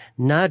right.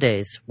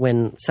 Nowadays,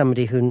 when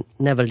somebody who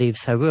never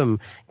leaves her room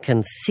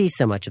can see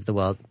so much of the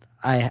world,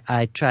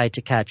 I try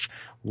to catch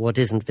what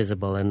isn't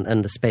visible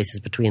and the spaces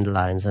between the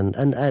lines.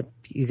 And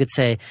you could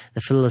say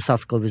the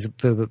philosophical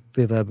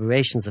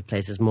reverberations of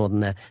places more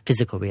than the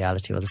physical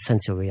reality or the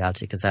sensual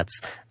reality, because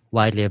that's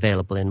widely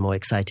available in more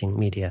exciting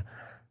media.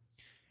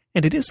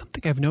 And it is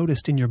something I've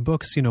noticed in your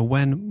books,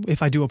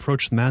 if I do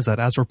approach them as that,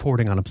 as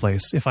reporting on a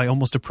place, if I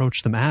almost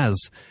approach them as,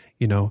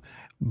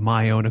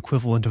 my own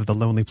equivalent of the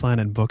Lonely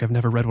Planet book. I've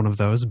never read one of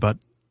those, but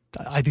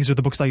these are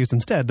the books I used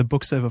instead, the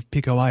books of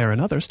Pico Iyer and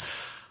others.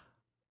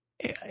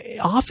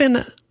 Often,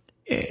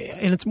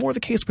 and it's more the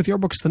case with your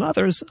books than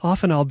others,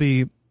 often I'll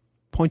be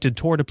pointed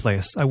toward a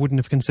place I wouldn't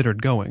have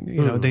considered going.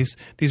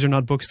 These are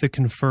not books that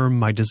confirm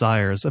my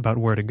desires about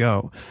where to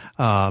go.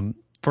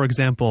 For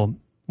example,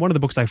 one of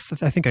the books I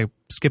think I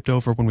skipped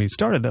over when we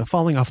started,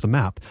 Falling Off the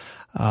Map,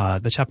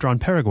 the chapter on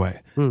Paraguay.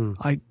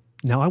 I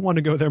want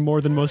to go there more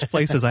than most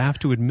places, I have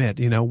to admit.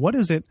 What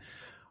is it?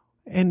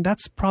 And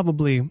that's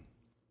probably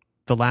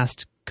the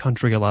last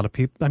country a lot of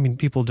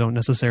people don't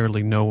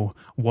necessarily know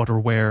what or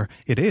where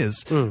it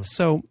is.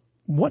 So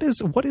what is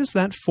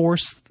that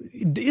force?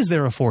 Is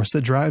there a force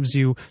that drives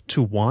you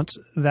to want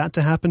that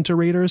to happen to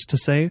readers, to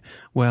say,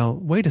 well,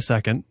 wait a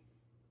second,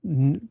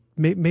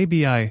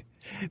 maybe I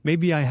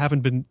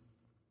haven't been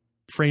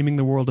framing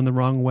the world in the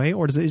wrong way,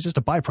 or is it just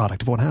a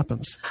byproduct of what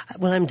happens?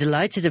 Well, I'm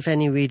delighted if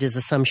any reader's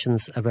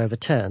assumptions are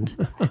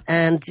overturned.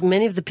 And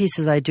many of the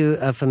pieces I do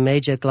are for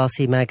major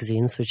glossy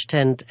magazines, which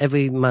tend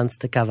every month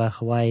to cover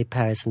Hawaii,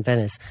 Paris, and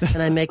Venice.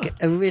 And I make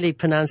a really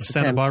pronounced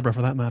attempt. Santa Barbara,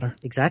 for that matter.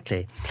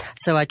 Exactly.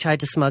 So I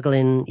tried to smuggle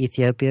in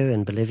Ethiopia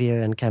and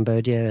Bolivia and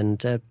Cambodia,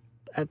 and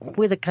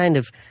with a kind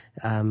of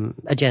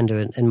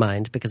agenda in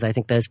mind, because I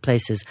think those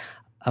places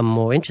are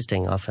more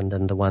interesting often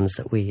than the ones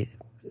that we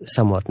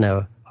somewhat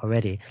know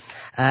already.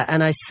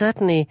 And I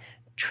certainly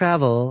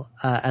travel,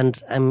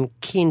 and I'm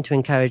keen to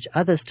encourage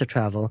others to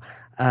travel,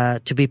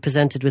 to be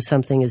presented with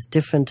something as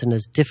different and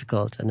as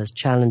difficult and as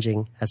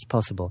challenging as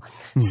possible.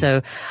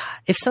 So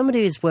if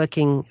somebody is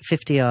working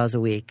 50 hours a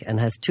week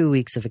and has 2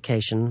 weeks of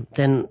vacation,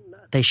 then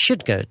they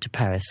should go to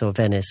Paris or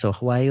Venice or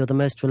Hawaii, or the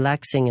most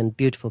relaxing and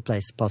beautiful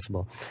place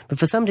possible. But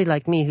for somebody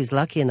like me who's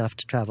lucky enough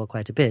to travel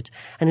quite a bit,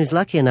 and who's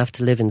lucky enough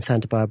to live in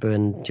Santa Barbara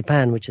and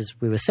Japan, which, as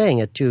we were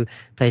saying, are two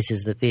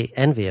places that the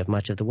envy of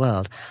much of the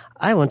world,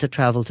 I want to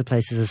travel to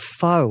places as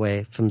far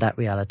away from that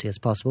reality as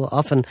possible,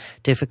 often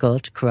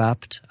difficult,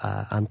 corrupt,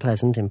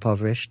 unpleasant,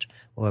 impoverished,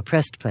 or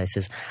oppressed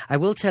places. I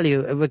will tell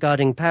you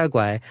regarding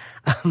Paraguay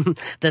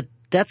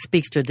that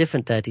speaks to a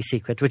different dirty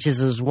secret, which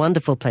is a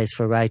wonderful place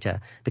for a writer,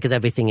 because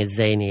everything is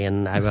zany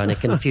and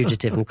ironic and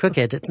fugitive and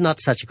crooked. It's not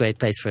such a great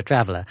place for a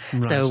traveler.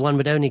 Right. So one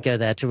would only go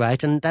there to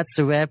write, and that's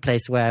a rare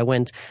place where I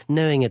went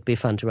knowing it'd be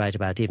fun to write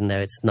about, even though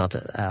it's not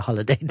a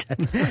holiday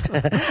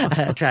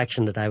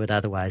attraction that I would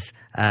otherwise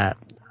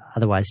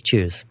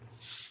choose.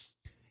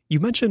 You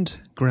mentioned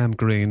Graham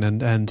Greene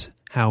and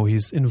how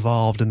he's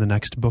involved in the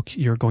next book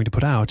you're going to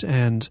put out,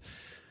 and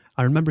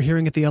I remember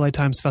hearing at the LA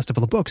Times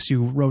Festival of Books,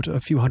 you wrote a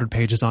few hundred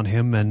pages on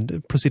him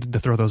and proceeded to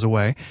throw those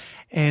away.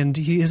 And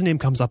his name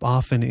comes up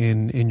often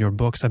in your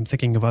books. I'm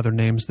thinking of other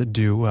names that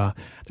do.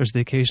 There's the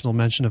occasional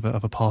mention of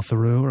a Paul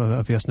Theroux, or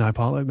of yes,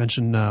 Paul. I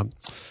mentioned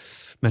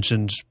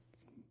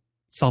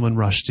Salman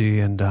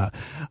Rushdie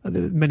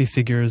and many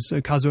figures,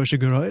 Kazuo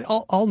Ishiguro,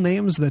 all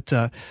names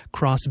that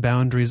cross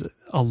boundaries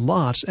a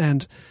lot.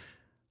 And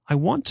I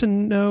want to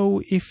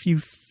know if you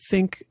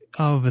think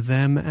of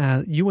them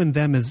as, you and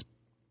them as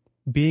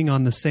being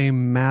on the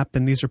same map,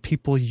 and these are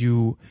people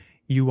you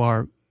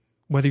are,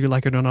 whether you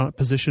like it or not,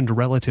 positioned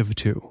relative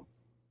to,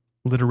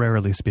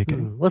 literarily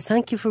speaking. Well,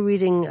 thank you for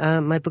reading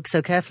my book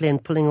so carefully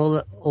and pulling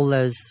all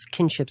those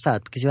kinships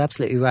out, because you're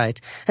absolutely right.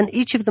 And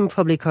each of them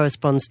probably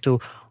corresponds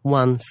to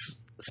one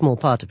small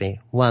part of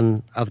me,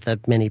 one of the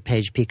many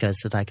page picos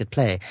that I could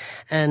play.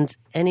 And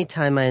any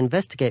time I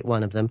investigate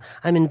one of them,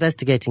 I'm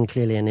investigating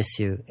clearly an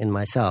issue in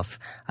myself.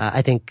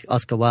 I think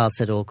Oscar Wilde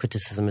said all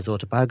criticism is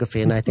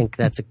autobiography, and I think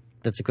that's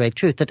a great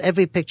truth, that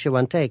every picture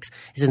one takes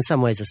is in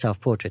some ways a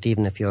self-portrait,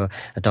 even if you're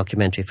a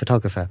documentary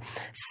photographer.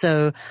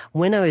 So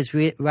when I was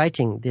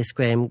writing this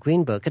Graham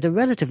Greene book, at a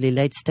relatively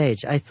late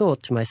stage, I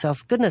thought to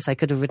myself, goodness, I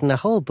could have written a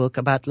whole book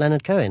about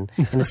Leonard Cohen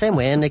in the same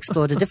way and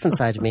explored a different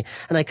side of me.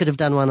 And I could have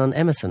done one on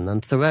Emerson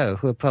and Thoreau,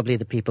 who are probably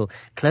the people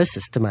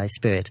closest to my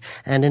spirit,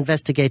 and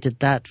investigated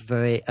that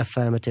very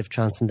affirmative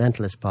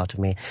transcendentalist part of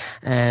me.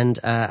 And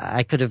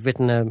I could have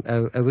written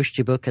a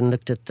Rushdie book and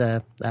looked at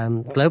the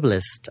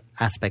globalist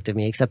aspect of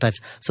me, except I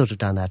I've sort of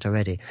done that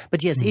already.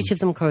 But yes, each of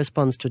them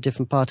corresponds to a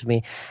different part of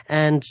me.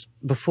 And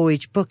before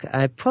each book,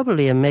 I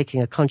probably am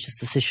making a conscious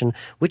decision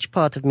which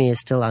part of me is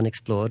still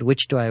unexplored,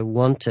 which do I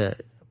want to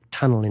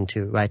tunnel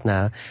into right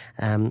now,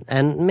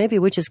 and maybe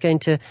which is going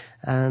to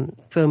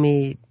throw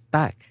me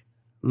back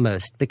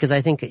most, because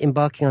I think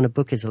embarking on a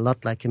book is a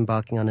lot like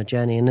embarking on a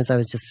journey. And as I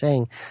was just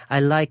saying, I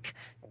like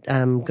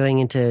going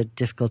into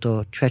difficult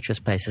or treacherous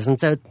places. And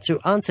so to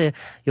answer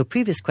your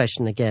previous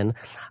question again,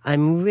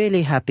 I'm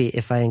really happy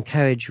if I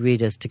encourage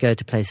readers to go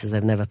to places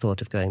they've never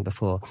thought of going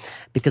before.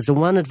 Because the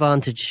one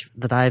advantage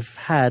that I've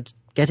had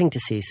getting to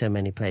see so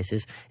many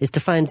places is to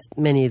find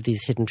many of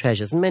these hidden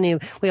treasures.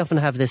 And we often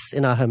have this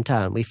in our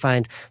hometown. We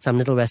find some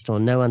little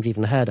restaurant no one's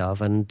even heard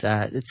of, and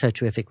it's so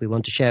terrific. We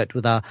want to share it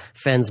with our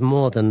friends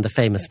more than the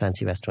famous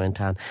fancy restaurant in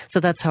town. So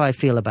that's how I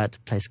feel about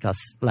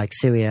places like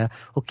Syria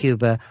or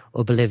Cuba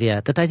or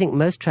Bolivia, that I think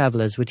most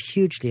travelers would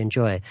hugely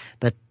enjoy,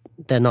 but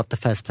they're not the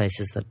first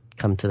places that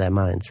come to their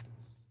minds.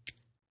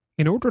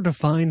 In order to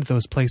find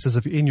those places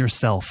in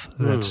yourself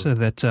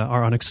that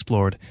are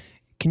unexplored,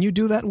 can you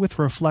do that with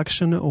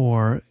reflection,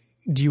 or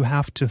do you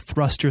have to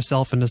thrust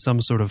yourself into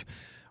some sort of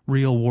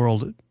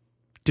real-world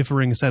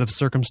differing set of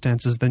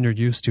circumstances than you're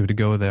used to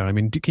go there? I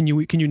mean, can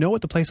you know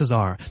what the places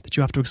are that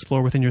you have to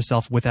explore within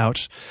yourself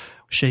without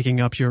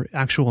shaking up your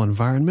actual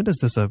environment? Is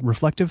this a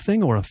reflective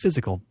thing or a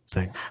physical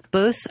thing?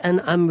 Both,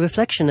 and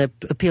reflection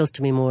appeals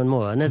to me more and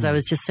more. And as I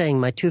was just saying,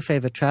 my two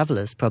favorite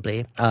travelers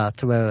probably are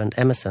Thoreau and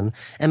Emerson.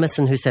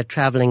 Emerson, who said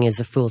traveling is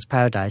a fool's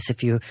paradise.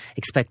 If you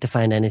expect to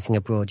find anything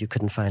abroad, you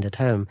couldn't find at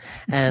home.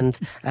 And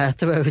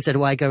Thoreau, who said,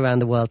 why go around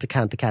the world to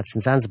count the cats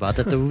in Zanzibar?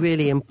 That the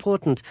really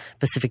important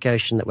Pacific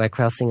Ocean that we're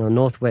crossing, or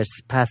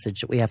Northwest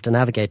Passage that we have to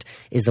navigate,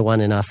 is the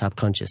one in our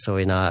subconscious or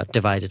in our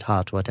divided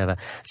heart or whatever.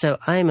 So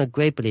I'm a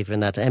great believer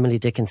in that. Emily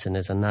Dickinson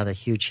is another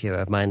huge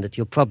hero of mine that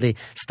you'll probably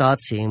start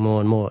seeing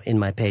more and more in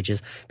my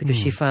pages, because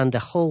she found the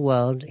whole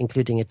world,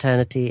 including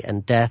eternity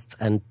and death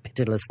and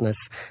pitilessness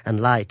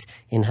and light,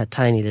 in her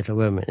tiny little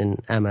room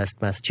in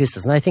Amherst,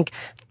 Massachusetts. And I think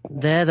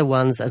they're the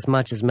ones, as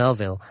much as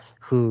Melville,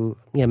 who,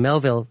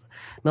 Melville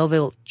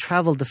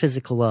traveled the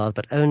physical world,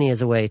 but only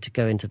as a way to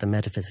go into the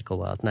metaphysical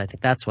world. And I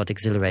think that's what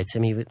exhilarates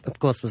him. He, of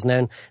course, was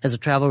known as a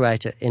travel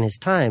writer in his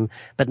time,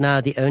 but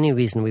now the only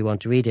reason we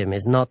want to read him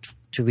is not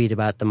to read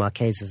about the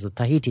Marquesas of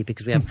Tahiti,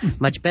 because we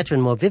have much better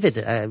and more vivid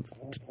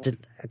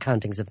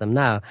accountings of them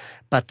now,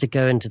 but to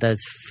go into those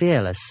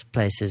fearless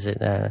places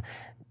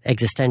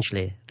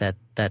existentially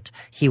that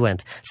he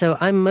went. So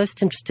I'm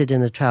most interested in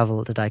the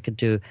travel that I could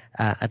do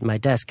at my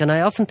desk. And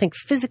I often think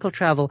physical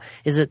travel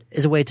is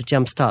a way to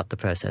jumpstart the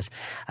process.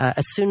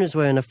 As soon as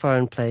we're in a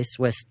foreign place,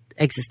 we're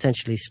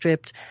existentially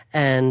stripped,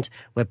 and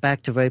we're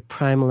back to very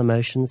primal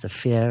emotions of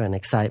fear and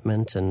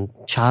excitement and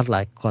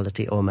childlike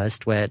quality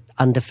almost. We're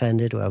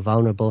undefended, we're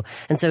vulnerable.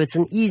 And so it's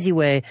an easy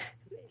way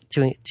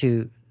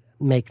to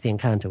make the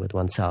encounter with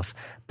oneself.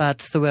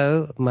 But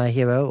Thoreau, my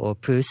hero, or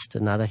Proust,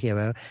 another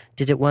hero,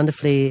 did it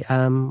wonderfully,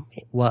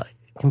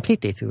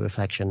 completely through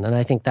reflection. And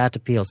I think that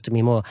appeals to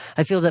me more.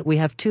 I feel that we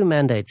have two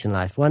mandates in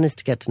life. One is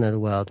to get to know the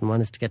world, and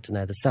one is to get to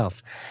know the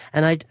self.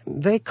 And I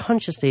very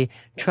consciously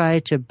try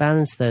to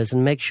balance those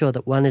and make sure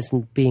that one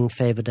isn't being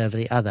favored over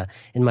the other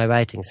in my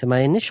writing. So my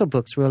initial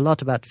books were a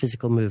lot about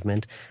physical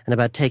movement and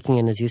about taking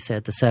in, as you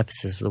said, the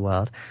surfaces of the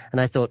world.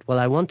 And I thought, well,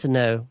 I want to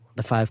know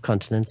the 5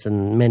 continents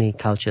and many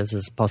cultures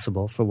as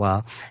possible for a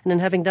while. And then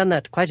having done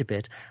that quite a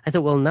bit, I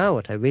thought, well, now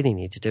what I really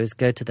need to do is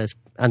go to those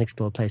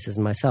unexplored places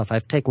myself.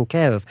 I've taken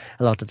care of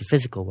a lot of the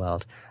physical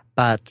world,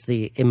 but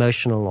the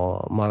emotional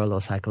or moral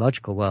or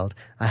psychological world,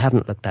 I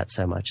haven't looked at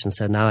so much. And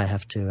so now I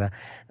have to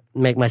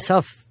make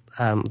myself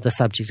the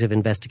subject of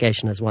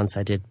investigation, as once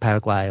I did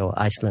Paraguay or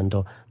Iceland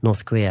or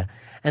North Korea.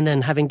 And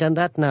then having done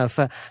that now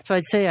so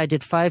I'd say I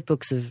did 5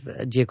 books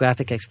of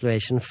geographic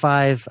exploration,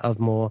 5 of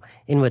more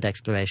inward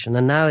exploration.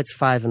 And now it's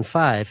 5 and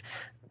 5.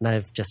 And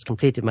I've just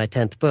completed my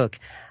 10th book.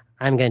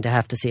 I'm going to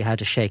have to see how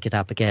to shake it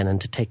up again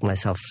and to take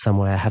myself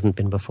somewhere I haven't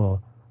been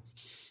before.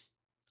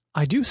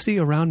 I do see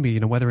around me,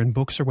 whether in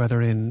books or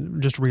whether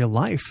in just real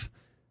life,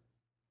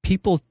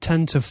 people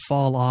tend to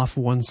fall off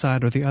one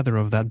side or the other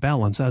of that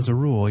balance as a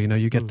rule.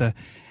 You get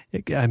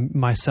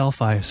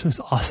myself, I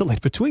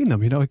oscillate between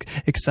them,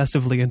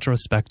 excessively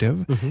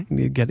introspective,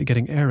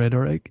 getting arid,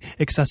 or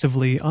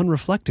excessively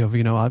unreflective,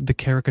 the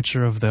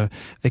caricature of the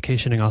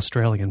vacationing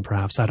Australian,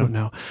 perhaps, I don't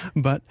know.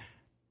 But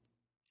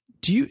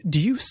do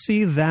you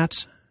see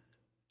that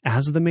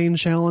as the main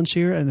challenge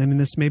here? And I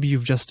mean, maybe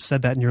you've just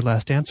said that in your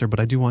last answer, but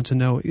I do want to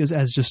know,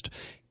 as just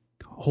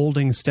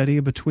holding steady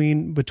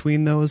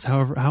between those,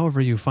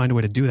 however you find a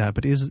way to do that.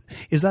 But is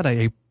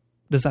that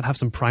does that have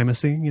some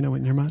primacy, in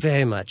your mind?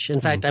 Very much. In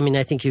fact, I mean,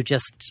 I think you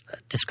just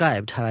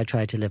described how I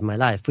try to live my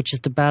life, which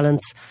is to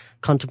balance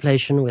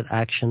contemplation with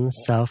action,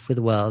 self with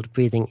world,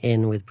 breathing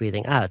in with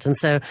breathing out. And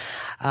so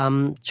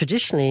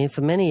traditionally, for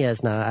many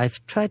years now,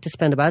 I've tried to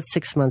spend about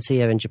 6 months a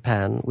year in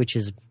Japan, which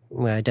is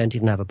where I don't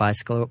even have a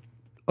bicycle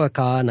or a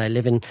car, and I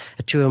live in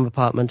a 2-room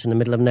apartment in the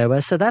middle of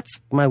nowhere. So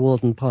that's my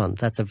Walden Pond.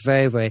 That's a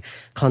very, very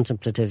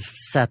contemplative,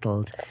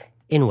 settled,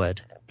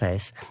 inward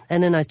place.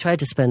 And then I tried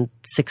to spend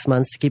 6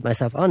 months to keep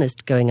myself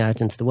honest going out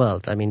into the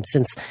world. I mean,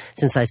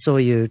 since I saw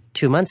you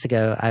 2 months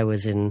ago, I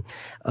was in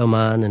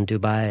Oman and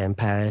Dubai and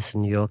Paris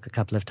and New York a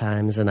couple of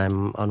times, and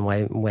I'm on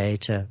my way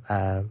to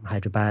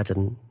Hyderabad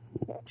and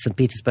St.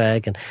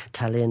 Petersburg and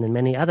Tallinn and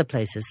many other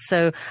places.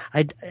 So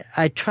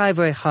I try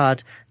very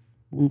hard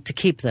to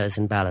keep those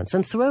in balance.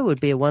 And Thoreau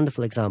would be a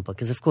wonderful example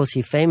because, of course,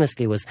 he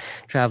famously was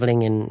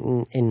traveling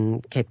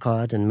in Cape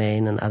Cod and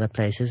Maine and other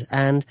places,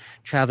 and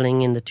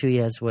traveling in the 2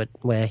 years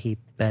where he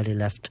barely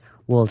left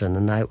Walden.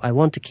 And I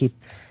want to keep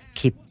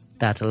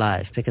that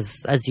alive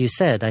because, as you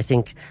said, I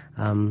think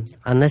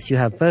unless you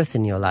have both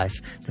in your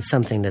life, there's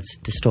something that's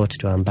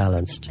distorted or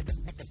unbalanced.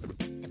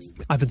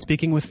 I've been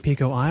speaking with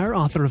Pico Iyer,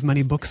 author of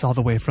many books all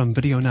the way from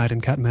Video Night in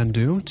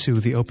Kathmandu to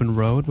The Open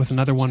Road, with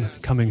another one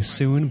coming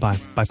soon by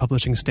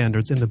publishing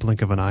standards in the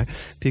blink of an eye.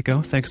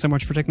 Pico, thanks so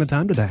much for taking the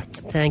time today.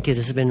 Thank you.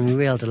 This has been a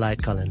real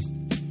delight, Colin.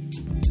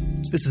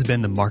 This has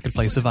been the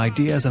Marketplace of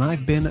Ideas, and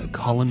I've been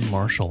Colin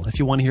Marshall. If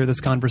you want to hear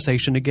this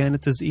conversation again,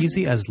 it's as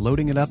easy as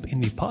loading it up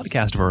in the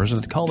podcast version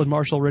at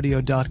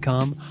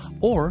colinmarshallradio.com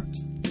or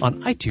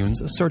on iTunes.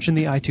 Search in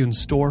the iTunes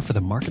store for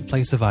the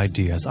Marketplace of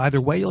Ideas.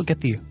 Either way, you'll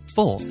get the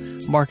full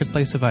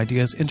Marketplace of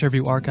Ideas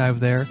interview archive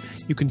there.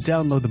 You can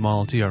download them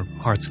all to your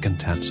heart's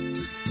content.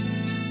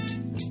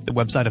 The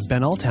website of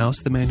Ben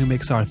Althouse, the man who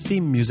makes our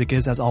theme music,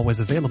 is, as always,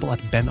 available at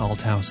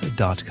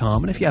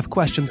benalthouse.com. And if you have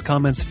questions,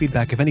 comments,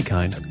 feedback of any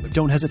kind,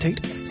 don't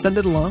hesitate. Send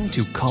it along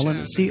to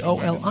Colin,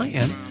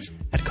 C-O-L-I-N,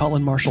 at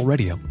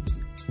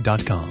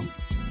colinmarshallradio.com.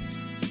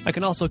 I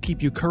can also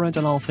keep you current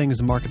on all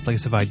things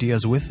Marketplace of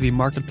Ideas with the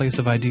Marketplace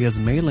of Ideas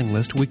mailing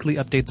list, weekly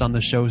updates on the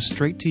show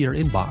straight to your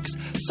inbox.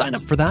 Sign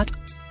up for that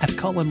at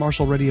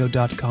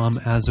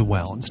colinmarshallradio.com as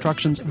well.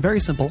 Instructions, very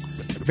simple,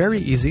 very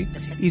easy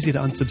to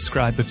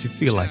unsubscribe if you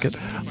feel like it,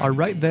 are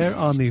right there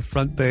on the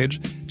front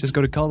page. Just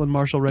go to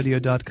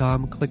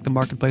colinmarshallradio.com, click the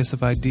Marketplace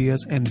of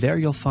Ideas, and there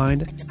you'll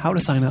find how to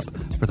sign up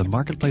for the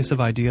Marketplace of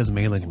Ideas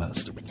mailing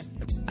list.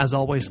 As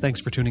always,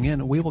 thanks for tuning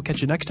in. We will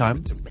catch you next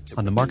time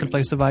on the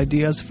Marketplace of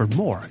Ideas for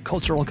more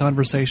cultural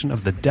conversation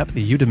of the depth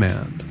you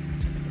demand.